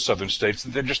lot of those southern states,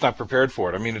 they're just not prepared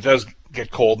for it. I mean, it does get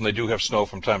cold and they do have snow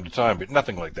from time to time, but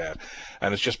nothing like that.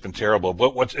 And it's just been terrible.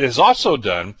 But what it has also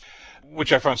done,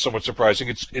 which I found somewhat surprising,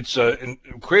 it's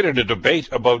created a debate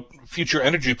about future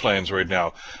energy plans right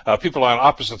now. People on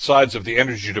opposite sides of the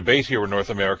energy debate here in North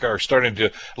America are starting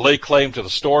to lay claim to the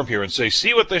storm here and say,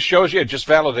 see what this shows you? It just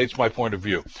validates my point of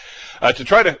view. To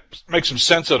try to make some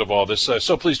sense out of all this,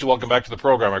 so pleased to welcome back to the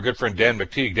program our good friend Dan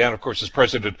McTeague. Dan, of course, is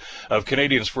president of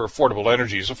Canadians for Affordable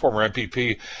Energy. He's a former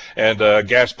MPP and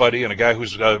gas buddy and a guy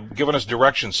who's given us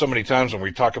direction so many times when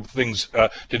we talk about things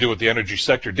to do with the energy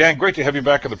sector. Dan, great to have you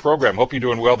back on the program. Hope you're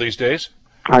doing well these days.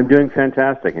 I'm doing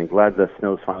fantastic and glad the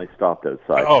snow's finally stopped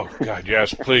outside. Oh, God,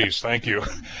 yes, please. Thank you.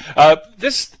 I'm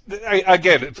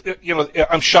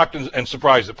shocked and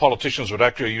surprised that politicians would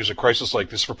actually use a crisis like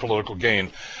this for political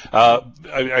gain.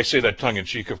 I say that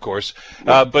tongue-in-cheek, of course.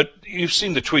 But you've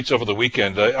seen the tweets over the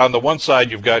weekend. On the one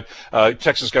side, you've got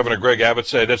Texas Governor Greg Abbott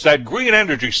said, it's that green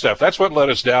energy stuff. That's what let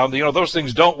us down. Those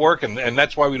things don't work, and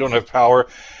that's why we don't have power.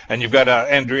 And you've got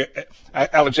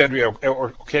Alexandria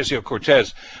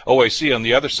Ocasio-Cortez, OAC, on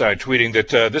the other side, tweeting that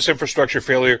this infrastructure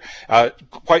failure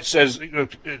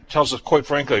tells us quite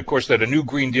frankly, of course, that a new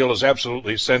Green Deal is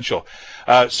absolutely essential.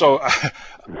 The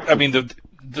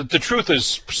truth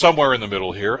is somewhere in the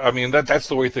middle here. I mean, that's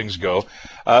the way things go.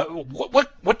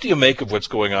 What do you make of what's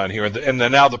going on here, and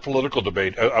now the political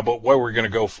debate about where we're going to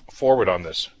go forward on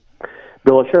this?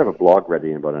 Bill, I should have a blog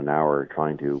ready in about an hour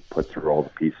trying to put through all the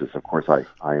pieces. Of course,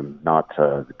 I am not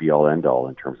the be-all, end-all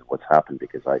in terms of what's happened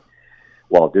because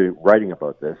while writing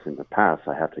about this in the past,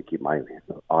 I have to keep my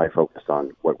eye focused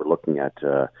on what we're looking at.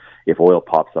 If oil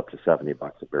pops up to $70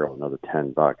 a barrel, another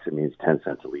 $10, it means 10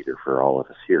 cents a liter for all of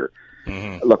us here.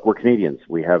 Mm-hmm. Look, we're Canadians.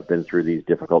 We have been through these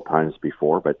difficult times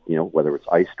before, but whether it's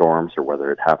ice storms or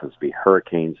whether it happens to be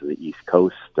hurricanes in the East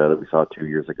Coast that we saw 2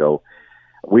 years ago,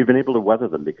 we've been able to weather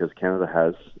them because Canada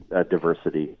has a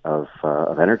diversity of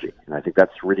energy. And I think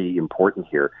that's really important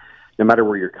here. No matter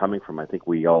where you're coming from, I think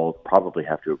we all probably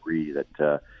have to agree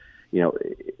that,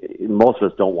 most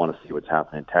of us don't want to see what's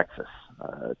happening in Texas.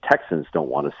 Texans don't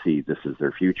want to see this as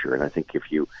their future. And I think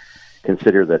if you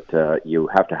consider that you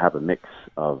have to have a mix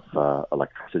of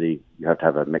electricity, you have to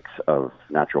have a mix of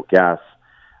natural gas,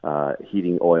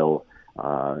 heating oil,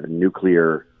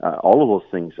 nuclear, all of those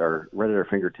things are right at our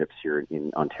fingertips here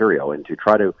in Ontario. And to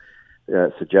try to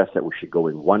suggest that we should go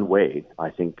in one way, I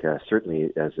think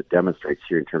certainly as it demonstrates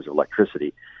here in terms of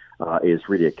electricity, is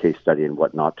really a case study in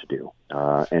what not to do.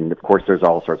 And of course, there's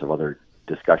all sorts of other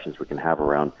discussions we can have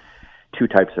around two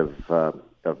types of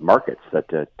markets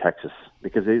that Texas,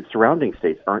 because the surrounding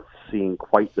states aren't seeing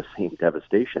quite the same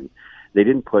devastation. They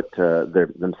didn't put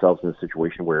themselves in a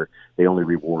situation where they only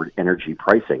reward energy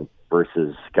pricing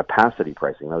versus capacity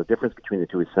pricing. Now, the difference between the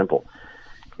two is simple.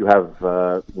 You have,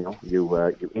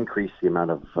 you increase the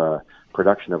amount of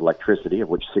production of electricity, of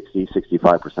which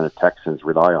 65% of Texans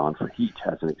rely on for heat,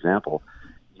 as an example.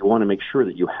 You want to make sure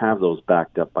that you have those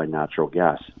backed up by natural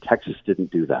gas. Texas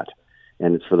didn't do that.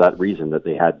 And it's for that reason that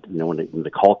they had, when the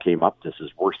call came up, this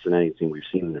is worse than anything we've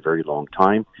seen in a very long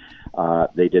time.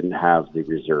 They didn't have the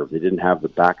reserve. They didn't have the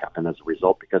backup. And as a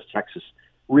result, because Texas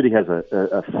really has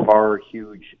a far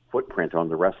huge footprint on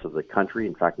the rest of the country.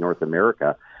 In fact, North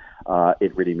America,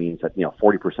 it really means that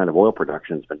 40% of oil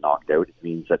production has been knocked out. It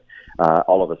means that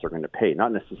all of us are going to pay,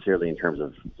 not necessarily in terms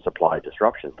of supply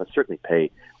disruption, but certainly pay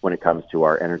when it comes to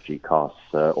our energy costs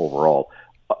overall.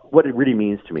 What it really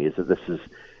means to me is that this is,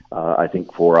 I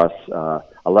think, for us,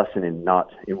 a lesson in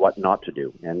what not to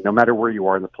do. And no matter where you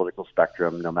are in the political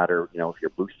spectrum, no matter if you're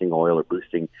boosting oil or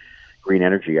boosting green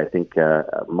energy, I think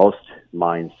most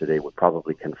minds today would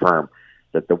probably confirm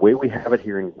that the way we have it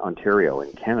here in Ontario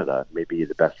and Canada may be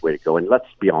the best way to go. And let's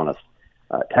be honest,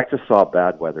 Texas saw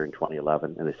bad weather in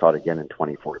 2011, and they saw it again in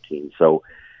 2014. So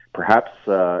perhaps,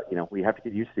 we have to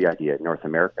get used to the idea in North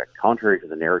America. Contrary to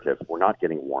the narrative, we're not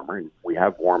getting warmer. And we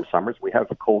have warm summers, we have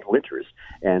cold winters,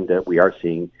 and we are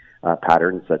seeing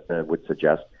patterns that would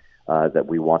suggest that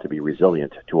we want to be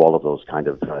resilient to all of those kind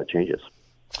of changes.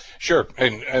 Sure,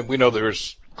 and we know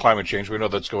there's climate change. We know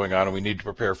that's going on, and we need to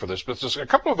prepare for this. But there's a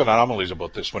couple of anomalies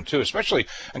about this one, too, especially,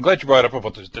 I'm glad you brought up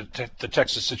about the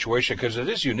Texas situation, because it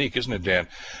is unique, isn't it, Dan?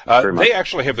 They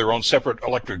actually have their own separate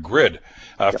electric grid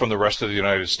from the rest of the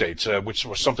United States, which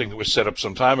was something that was set up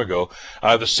some time ago.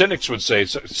 The cynics would say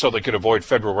so they could avoid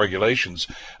federal regulations,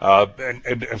 and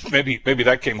maybe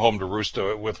that came home to roost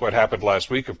with what happened last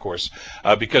week, of course,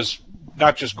 because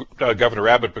not just Governor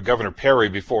Abbott, but Governor Perry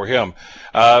before him,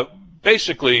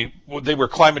 basically, they were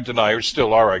climate deniers,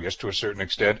 still are, I guess, to a certain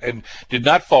extent, and did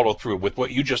not follow through with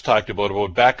what you just talked about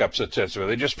backups, etc.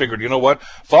 They just figured, you know what,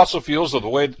 fossil fuels are the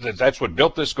way, that's what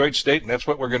built this great state, and that's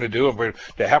what we're going to do, and we're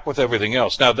to heck with everything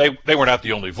else. Now, they were not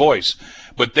the only voice,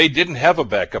 but they didn't have a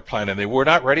backup plan, and they were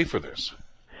not ready for this.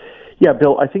 Yeah,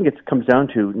 Bill, I think it comes down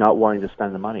to not wanting to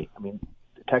spend the money. I mean,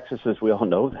 Texas, as we all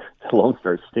know, the Lone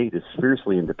Star State is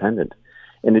fiercely independent.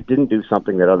 And it didn't do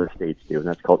something that other states do, and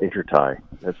that's called intertie.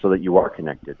 That's so that you are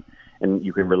connected, and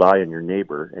you can rely on your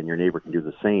neighbor, and your neighbor can do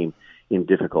the same in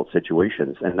difficult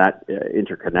situations. And that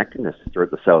interconnectedness throughout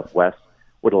the Southwest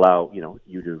would allow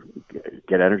you to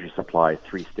get energy supply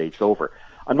 3 states over.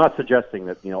 I'm not suggesting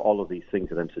that all of these things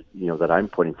that I'm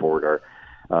putting forward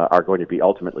are going to be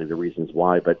ultimately the reasons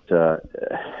why. But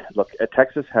look,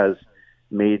 Texas has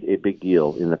made a big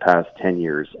deal in the past 10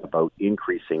 years about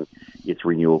increasing its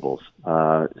renewables.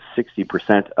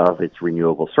 80% of its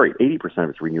renewables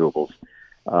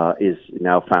is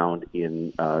now found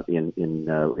in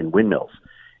windmills.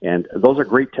 And those are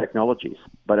great technologies.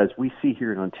 But as we see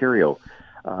here in Ontario,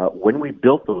 when we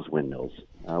built those windmills,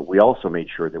 we also made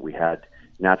sure that we had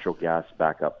natural gas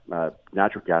plants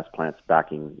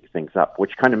backing things up,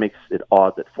 which kind of makes it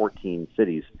odd that 14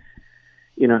 cities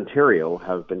in Ontario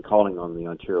have been calling on the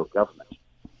Ontario government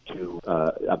to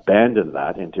abandon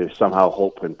that and to somehow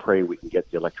hope and pray we can get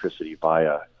the electricity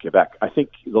via Quebec. I think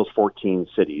those 14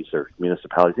 cities or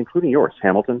municipalities, including yours,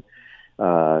 Hamilton,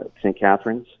 St.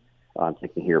 Catharines, I'm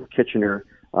thinking here of Kitchener,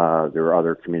 there are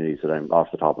other communities that I'm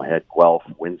off the top of my head, Guelph,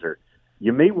 Windsor.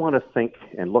 You may want to think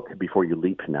and look before you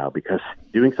leap now, because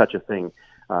doing such a thing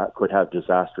could have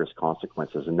disastrous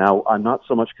consequences. And now I'm not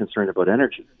so much concerned about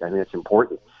energy. I mean, it's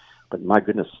important. But my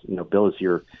goodness, Bill, as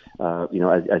you're,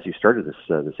 as you started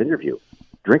this interview,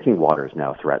 drinking water is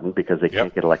now threatened because they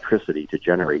can't get electricity to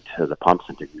generate the pumps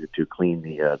and to clean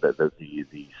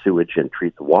the sewage and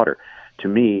treat the water. To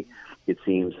me, it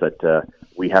seems that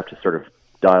we have to sort of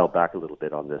dial back a little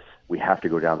bit on this. We have to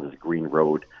go down this green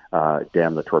road,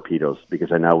 damn the torpedoes,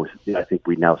 because I think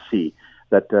we now see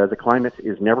that the climate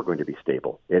is never going to be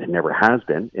stable. It never has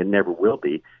been. It never will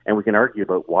be. And we can argue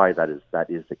about why that is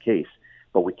the case.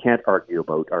 But we can't argue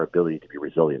about our ability to be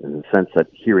resilient in the sense that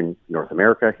here in North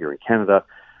America, here in Canada,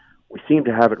 we seem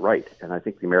to have it right. And I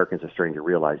think the Americans are starting to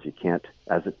realize you can't,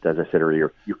 as I said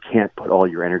earlier, you can't put all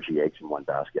your energy eggs in one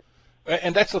basket.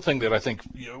 And that's the thing that I think,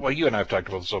 you and I have talked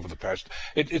about this over the past.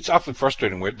 It's awfully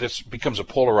frustrating where this becomes a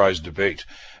polarized debate.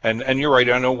 And you're right,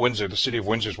 I know Windsor, the city of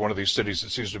Windsor is one of these cities that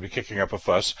seems to be kicking up a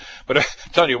fuss. But I'm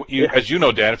telling you, as you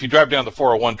know, Dan, if you drive down the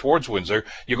 401 towards Windsor,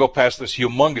 you go past this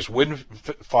humongous wind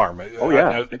farm. Oh,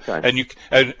 yeah.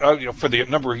 And for the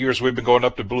number of years we've been going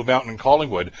up to Blue Mountain and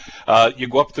Collingwood, you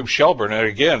go up through Shelburne, and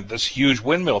again, this huge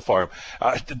windmill farm.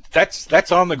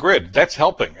 That's on the grid. That's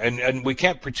helping. And we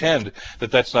can't pretend that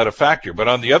that's not a factor. But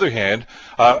on the other hand,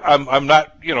 I'm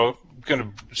not, going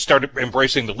to start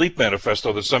embracing the LEAP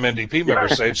manifesto that some NDP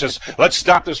members say. It's just, let's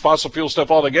stop this fossil fuel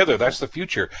stuff altogether. That's the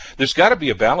future. There's got to be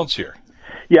a balance here.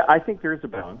 Yeah, I think there is a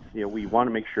balance. We want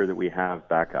to make sure that we have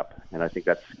backup. And I think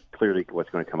that's clearly what's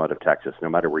going to come out of Texas, no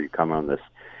matter where you come on this.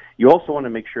 You also want to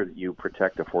make sure that you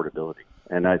protect affordability.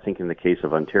 And I think in the case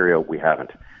of Ontario, we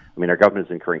haven't. I mean, our government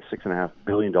is incurring $6.5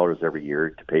 billion every year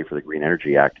to pay for the Green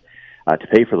Energy Act. To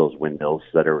pay for those windmills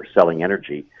that are selling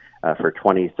energy for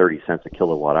 20, 30 cents a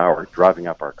kilowatt hour, driving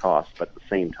up our costs, but at the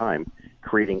same time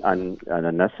creating an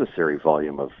unnecessary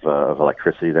volume of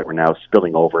electricity that we're now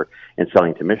spilling over and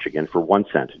selling to Michigan for 1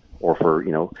 cent, or for,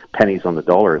 pennies on the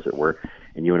dollar, as it were,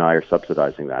 and you and I are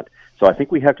subsidizing that. So I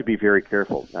think we have to be very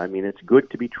careful. I mean, it's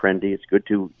good to be trendy, it's good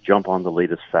to jump on the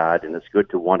latest fad, and it's good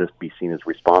to want to be seen as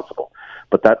responsible.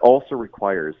 But that also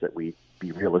requires that we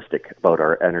be realistic about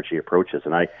our energy approaches.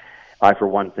 And I for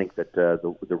one, think that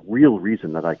the real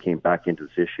reason that I came back into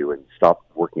this issue and stopped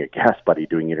working at Gas Buddy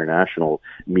doing international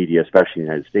media, especially in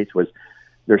the United States, was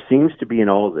there seems to be in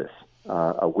all of this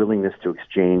a willingness to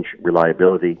exchange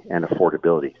reliability and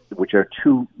affordability, which are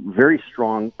two very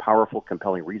strong, powerful,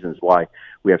 compelling reasons why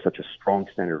we have such a strong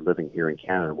standard of living here in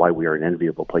Canada and why we are an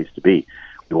enviable place to be.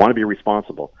 We want to be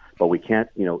responsible, but we can't,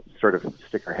 sort of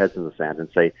stick our heads in the sand and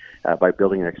say by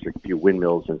building an extra few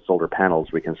windmills and solar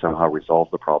panels, we can somehow resolve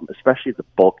the problem, especially the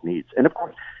bulk needs. And of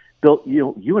course, Bill,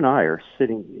 you and I are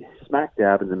sitting smack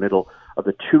dab in the middle of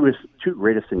the two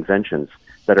greatest inventions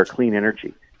that are clean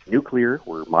energy. Nuclear,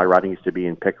 where my riding used to be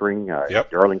in Pickering,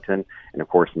 Darlington, and of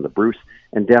course in the Bruce,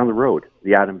 and down the road,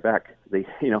 the Adam Beck. We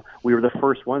were the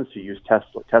first ones to use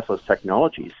Tesla's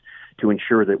technologies to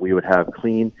ensure that we would have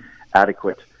clean,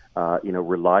 adequate,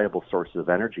 reliable sources of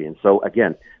energy. And so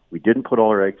again, we didn't put all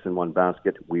our eggs in one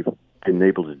basket. We've been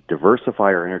able to diversify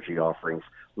our energy offerings.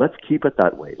 Let's keep it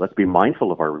that way. Let's be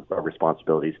mindful of our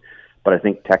responsibilities. But I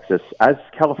think Texas, as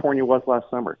California was last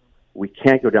summer, we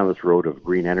can't go down this road of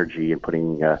green energy and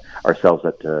putting ourselves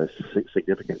at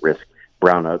significant risk.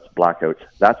 Brownouts, blackouts,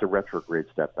 that's a retrograde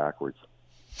step backwards.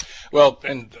 Well,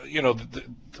 and,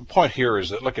 the point here is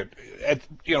that, look at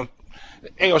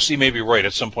AOC may be right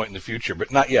at some point in the future,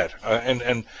 but not yet.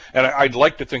 And I'd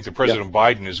like to think that President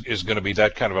Biden is going to be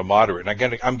that kind of a moderate.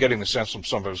 And I'm getting the sense from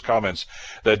some of his comments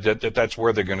that that's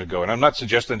where they're going to go. And I'm not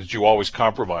suggesting that you always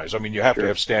compromise. I mean, you have to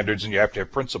have standards and you have to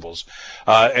have principles.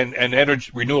 And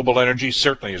renewable energy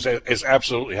certainly is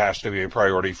absolutely has to be a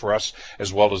priority for us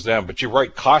as well as them. But you're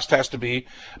right, cost has to be,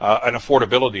 and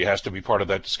affordability has to be part of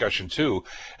that discussion too.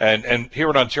 And here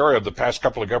in Ontario, the past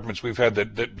couple of governments we've had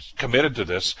that committed to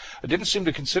this didn't seem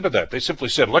to consider that. They simply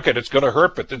said, look, it's going to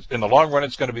hurt, but in the long run,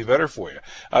 it's going to be better for you.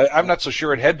 I'm not so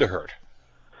sure it had to hurt.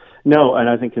 No, and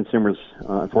I think consumers,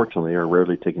 unfortunately, are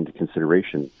rarely taken into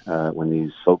consideration when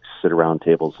these folks sit around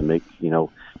tables and make,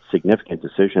 significant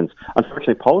decisions.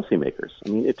 Unfortunately, policymakers. I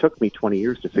mean, it took me 20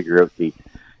 years to figure out the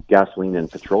gasoline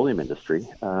and petroleum industry.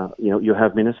 You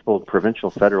have municipal, provincial,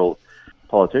 federal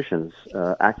politicians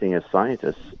acting as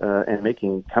scientists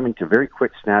and coming to very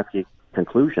quick, snappy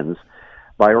conclusions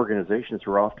by organizations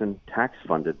who are often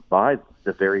tax-funded by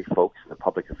the very folks, the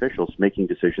public officials, making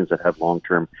decisions that have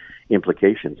long-term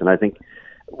implications. And I think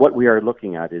what we are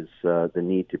looking at is the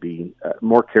need to be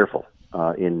more careful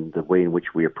in the way in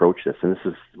which we approach this. And this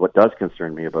is what does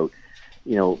concern me about,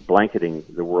 blanketing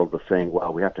the world with saying,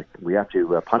 well, we have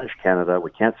to punish Canada.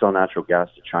 We can't sell natural gas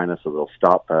to China, so they'll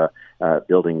stop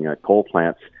building coal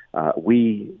plants.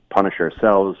 We punish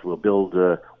ourselves. We'll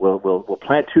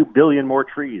plant 2 billion more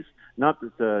trees. Not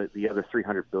that the other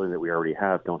 300 billion that we already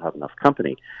have don't have enough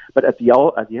company. But at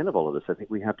the end of all of this, I think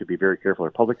we have to be very careful.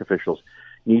 Our public officials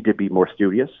need to be more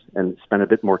studious and spend a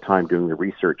bit more time doing the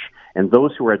research. And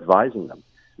those who are advising them,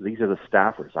 these are the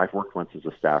staffers. I've worked once as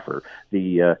a staffer.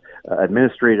 The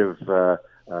administrative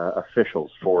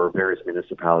officials for various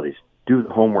municipalities. Do the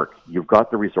homework. You've got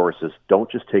the resources.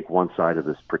 Don't just take one side of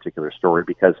this particular story,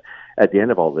 because at the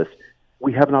end of all this,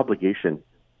 we have an obligation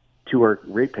to our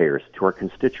ratepayers, to our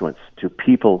constituents, to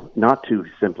people, not to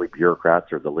simply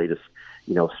bureaucrats or the latest,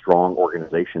 strong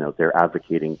organization out there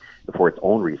advocating for its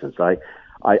own reasons. I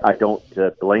don't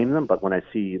blame them, but when I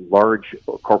see large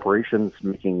corporations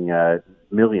making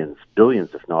millions,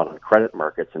 billions, if not, on credit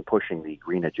markets and pushing the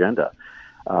green agenda,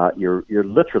 you're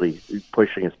literally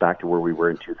pushing us back to where we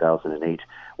were in 2008,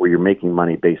 where you're making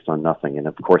money based on nothing. And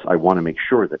of course, I want to make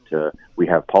sure that we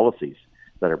have policies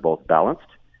that are both balanced,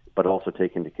 but also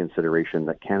take into consideration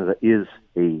that Canada is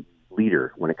a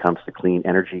leader when it comes to clean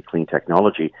energy, clean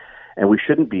technology, and we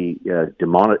shouldn't be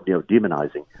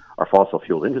demonizing our fossil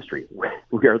fuel industry.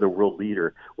 We are the world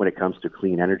leader when it comes to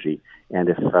clean energy, and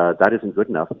if that isn't good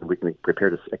enough, we can prepare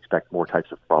to expect more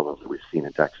types of problems that we've seen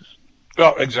in Texas.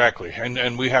 Well, exactly,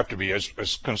 and we have to be as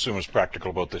consumers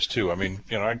practical about this too. I mean,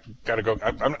 I got to go.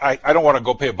 I don't want to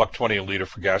go pay $1.20 a liter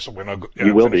for gas when I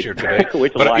finish here today. But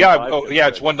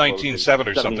it's 119.7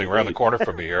 or something around the corner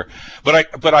from me here.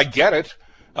 But I get it.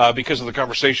 because of the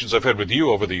conversations I've had with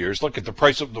you over the years. Look at the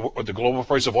price of the global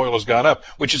price of oil has gone up,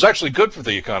 which is actually good for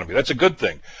the economy. That's a good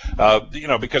thing,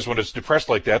 because when it's depressed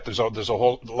like that, there's a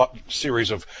whole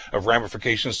series of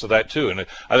ramifications to that too. And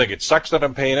I think it sucks that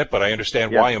I'm paying it, but I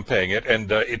understand why I'm paying it.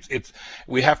 And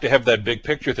we have to have that big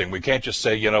picture thing. We can't just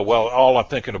say, well, all I'm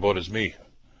thinking about is me.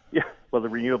 Yeah. Well, the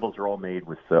renewables are all made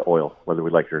with oil, whether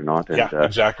we like it or not. And,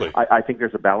 exactly. I think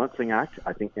there's a balancing act.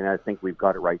 I think we've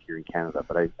got it right here in Canada.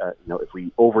 But if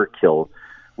we overkill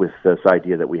with this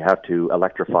idea that we have to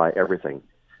electrify everything,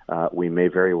 we may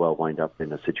very well wind up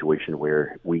in a situation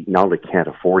where we not only can't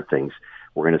afford things,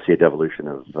 we're going to see a devolution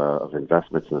of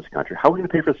investments in this country. How are we going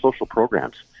to pay for social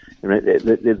programs?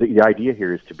 The idea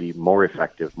here is to be more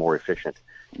effective, more efficient,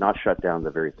 not shut down the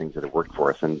very things that have worked for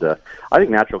us. And I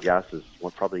think natural gas is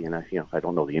probably I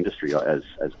don't know the industry as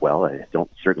well. I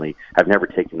have never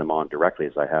taken them on directly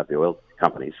as I have the oil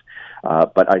companies.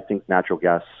 But I think natural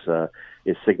gas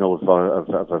is signal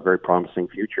of a very promising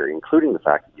future, including the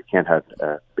fact that you can't have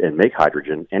and make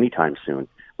hydrogen anytime soon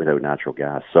without natural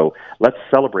gas. So let's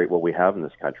celebrate what we have in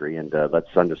this country, and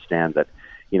let's understand that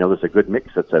there's a good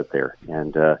mix that's out there,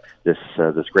 and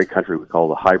this great country we call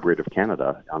the hybrid of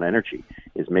Canada on energy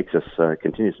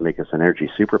continues to make us an energy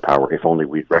superpower. If only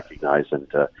we'd recognize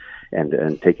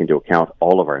and take into account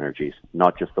all of our energies,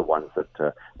 not just the ones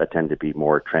that tend to be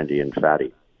more trendy and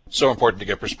fatty. So important to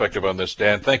get perspective on this,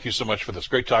 Dan. Thank you so much for this.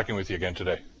 Great talking with you again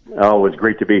today. Oh, it's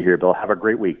great to be here, Bill. Have a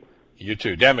great week. You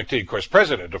too. Dan McTeague, of course,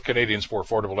 president of Canadians for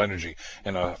Affordable Energy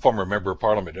and a former member of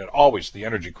Parliament, and always the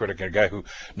energy critic and a guy who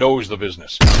knows the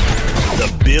business.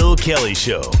 The Bill Kelly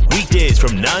Show, weekdays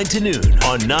from 9 to noon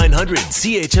on 900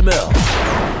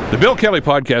 CHML. The Bill Kelly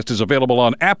Podcast is available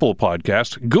on Apple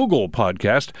Podcast, Google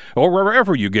Podcast, or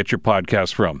wherever you get your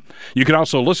podcasts from. You can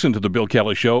also listen to The Bill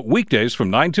Kelly Show weekdays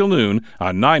from 9 till noon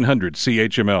on 900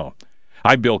 CHML.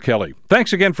 I'm Bill Kelly.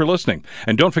 Thanks again for listening.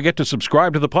 And don't forget to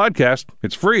subscribe to the podcast.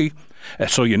 It's free,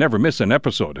 so you never miss an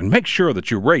episode. And make sure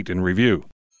that you rate and review.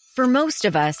 For most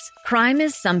of us, crime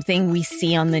is something we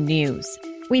see on the news.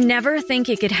 We never think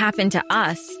it could happen to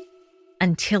us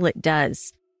until it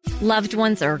does. Loved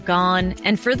ones are gone,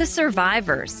 and for the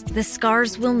survivors, the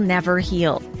scars will never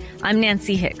heal. I'm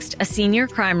Nancy Hixt, a senior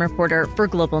crime reporter for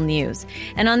Global News.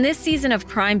 And on this season of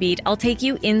Crime Beat, I'll take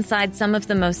you inside some of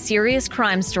the most serious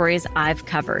crime stories I've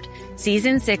covered.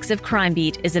 Season 6 of Crime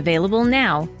Beat is available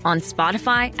now on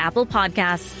Spotify, Apple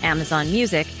Podcasts, Amazon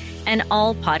Music, and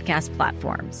all podcast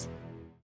platforms.